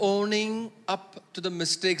 Not owning up to the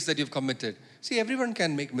mistakes that you've committed. See, everyone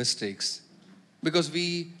can make mistakes. Because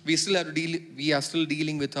we still have to we are still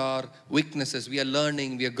dealing with our weaknesses. We are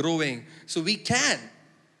learning, we are growing. So we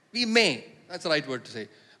may, that's the right word to say.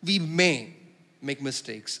 We may make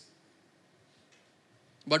mistakes.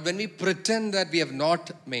 But when we pretend that we have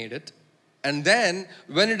not made it, and then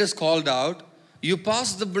when it is called out, you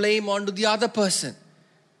pass the blame on to the other person.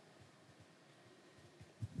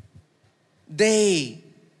 They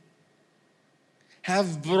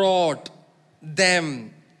have brought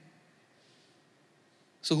them.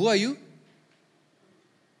 So who are you?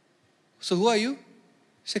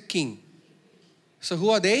 It's a king. So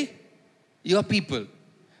who are they? Your people.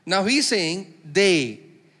 Now he's saying they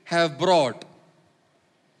have brought.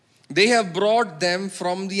 They have brought them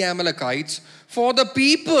from the Amalekites for the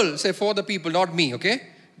people. Say for the people, not me, okay?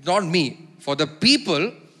 Not me. For the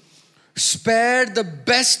people spared the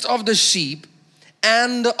best of the sheep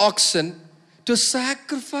and the oxen to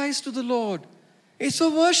sacrifice to the Lord. It's a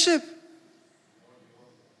worship.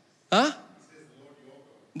 Huh?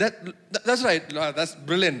 That's right. That's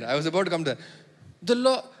brilliant. I was about to come to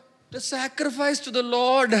that. The sacrifice to the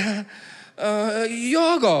Lord,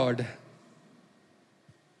 your God.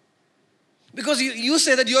 Because you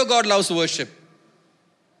say that your God loves worship.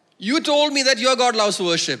 You told me that your God loves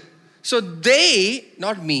worship. So they,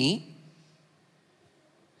 not me.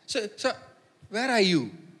 So where are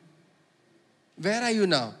you? Where are you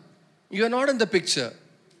now? You are not in the picture.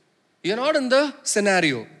 You're not in the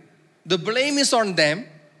scenario. The blame is on them.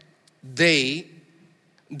 They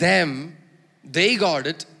got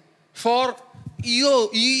it for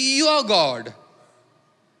your God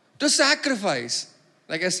to sacrifice.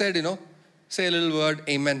 Like I said, say a little word,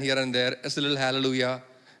 amen here and there, as a little hallelujah,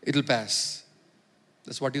 it'll pass.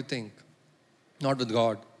 That's what you think. Not with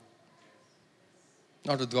God.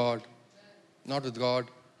 Not with God. Not with God.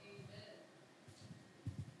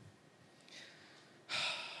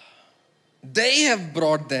 They have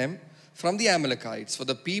brought them from the Amalekites, for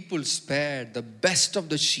the people spared the best of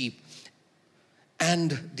the sheep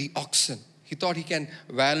and the oxen. He thought he can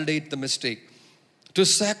validate the mistake. To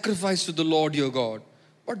sacrifice to the Lord your God.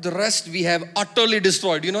 But the rest we have utterly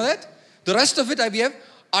destroyed. You know that? The rest of it we have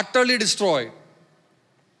utterly destroyed.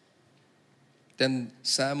 Then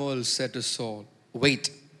Samuel said to Saul, wait,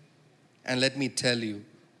 and let me tell you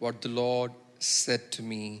what the Lord said to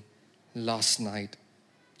me last night.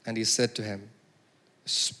 And he said to him,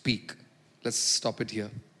 speak. Let's stop it here.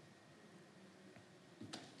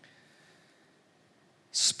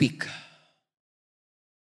 Speak.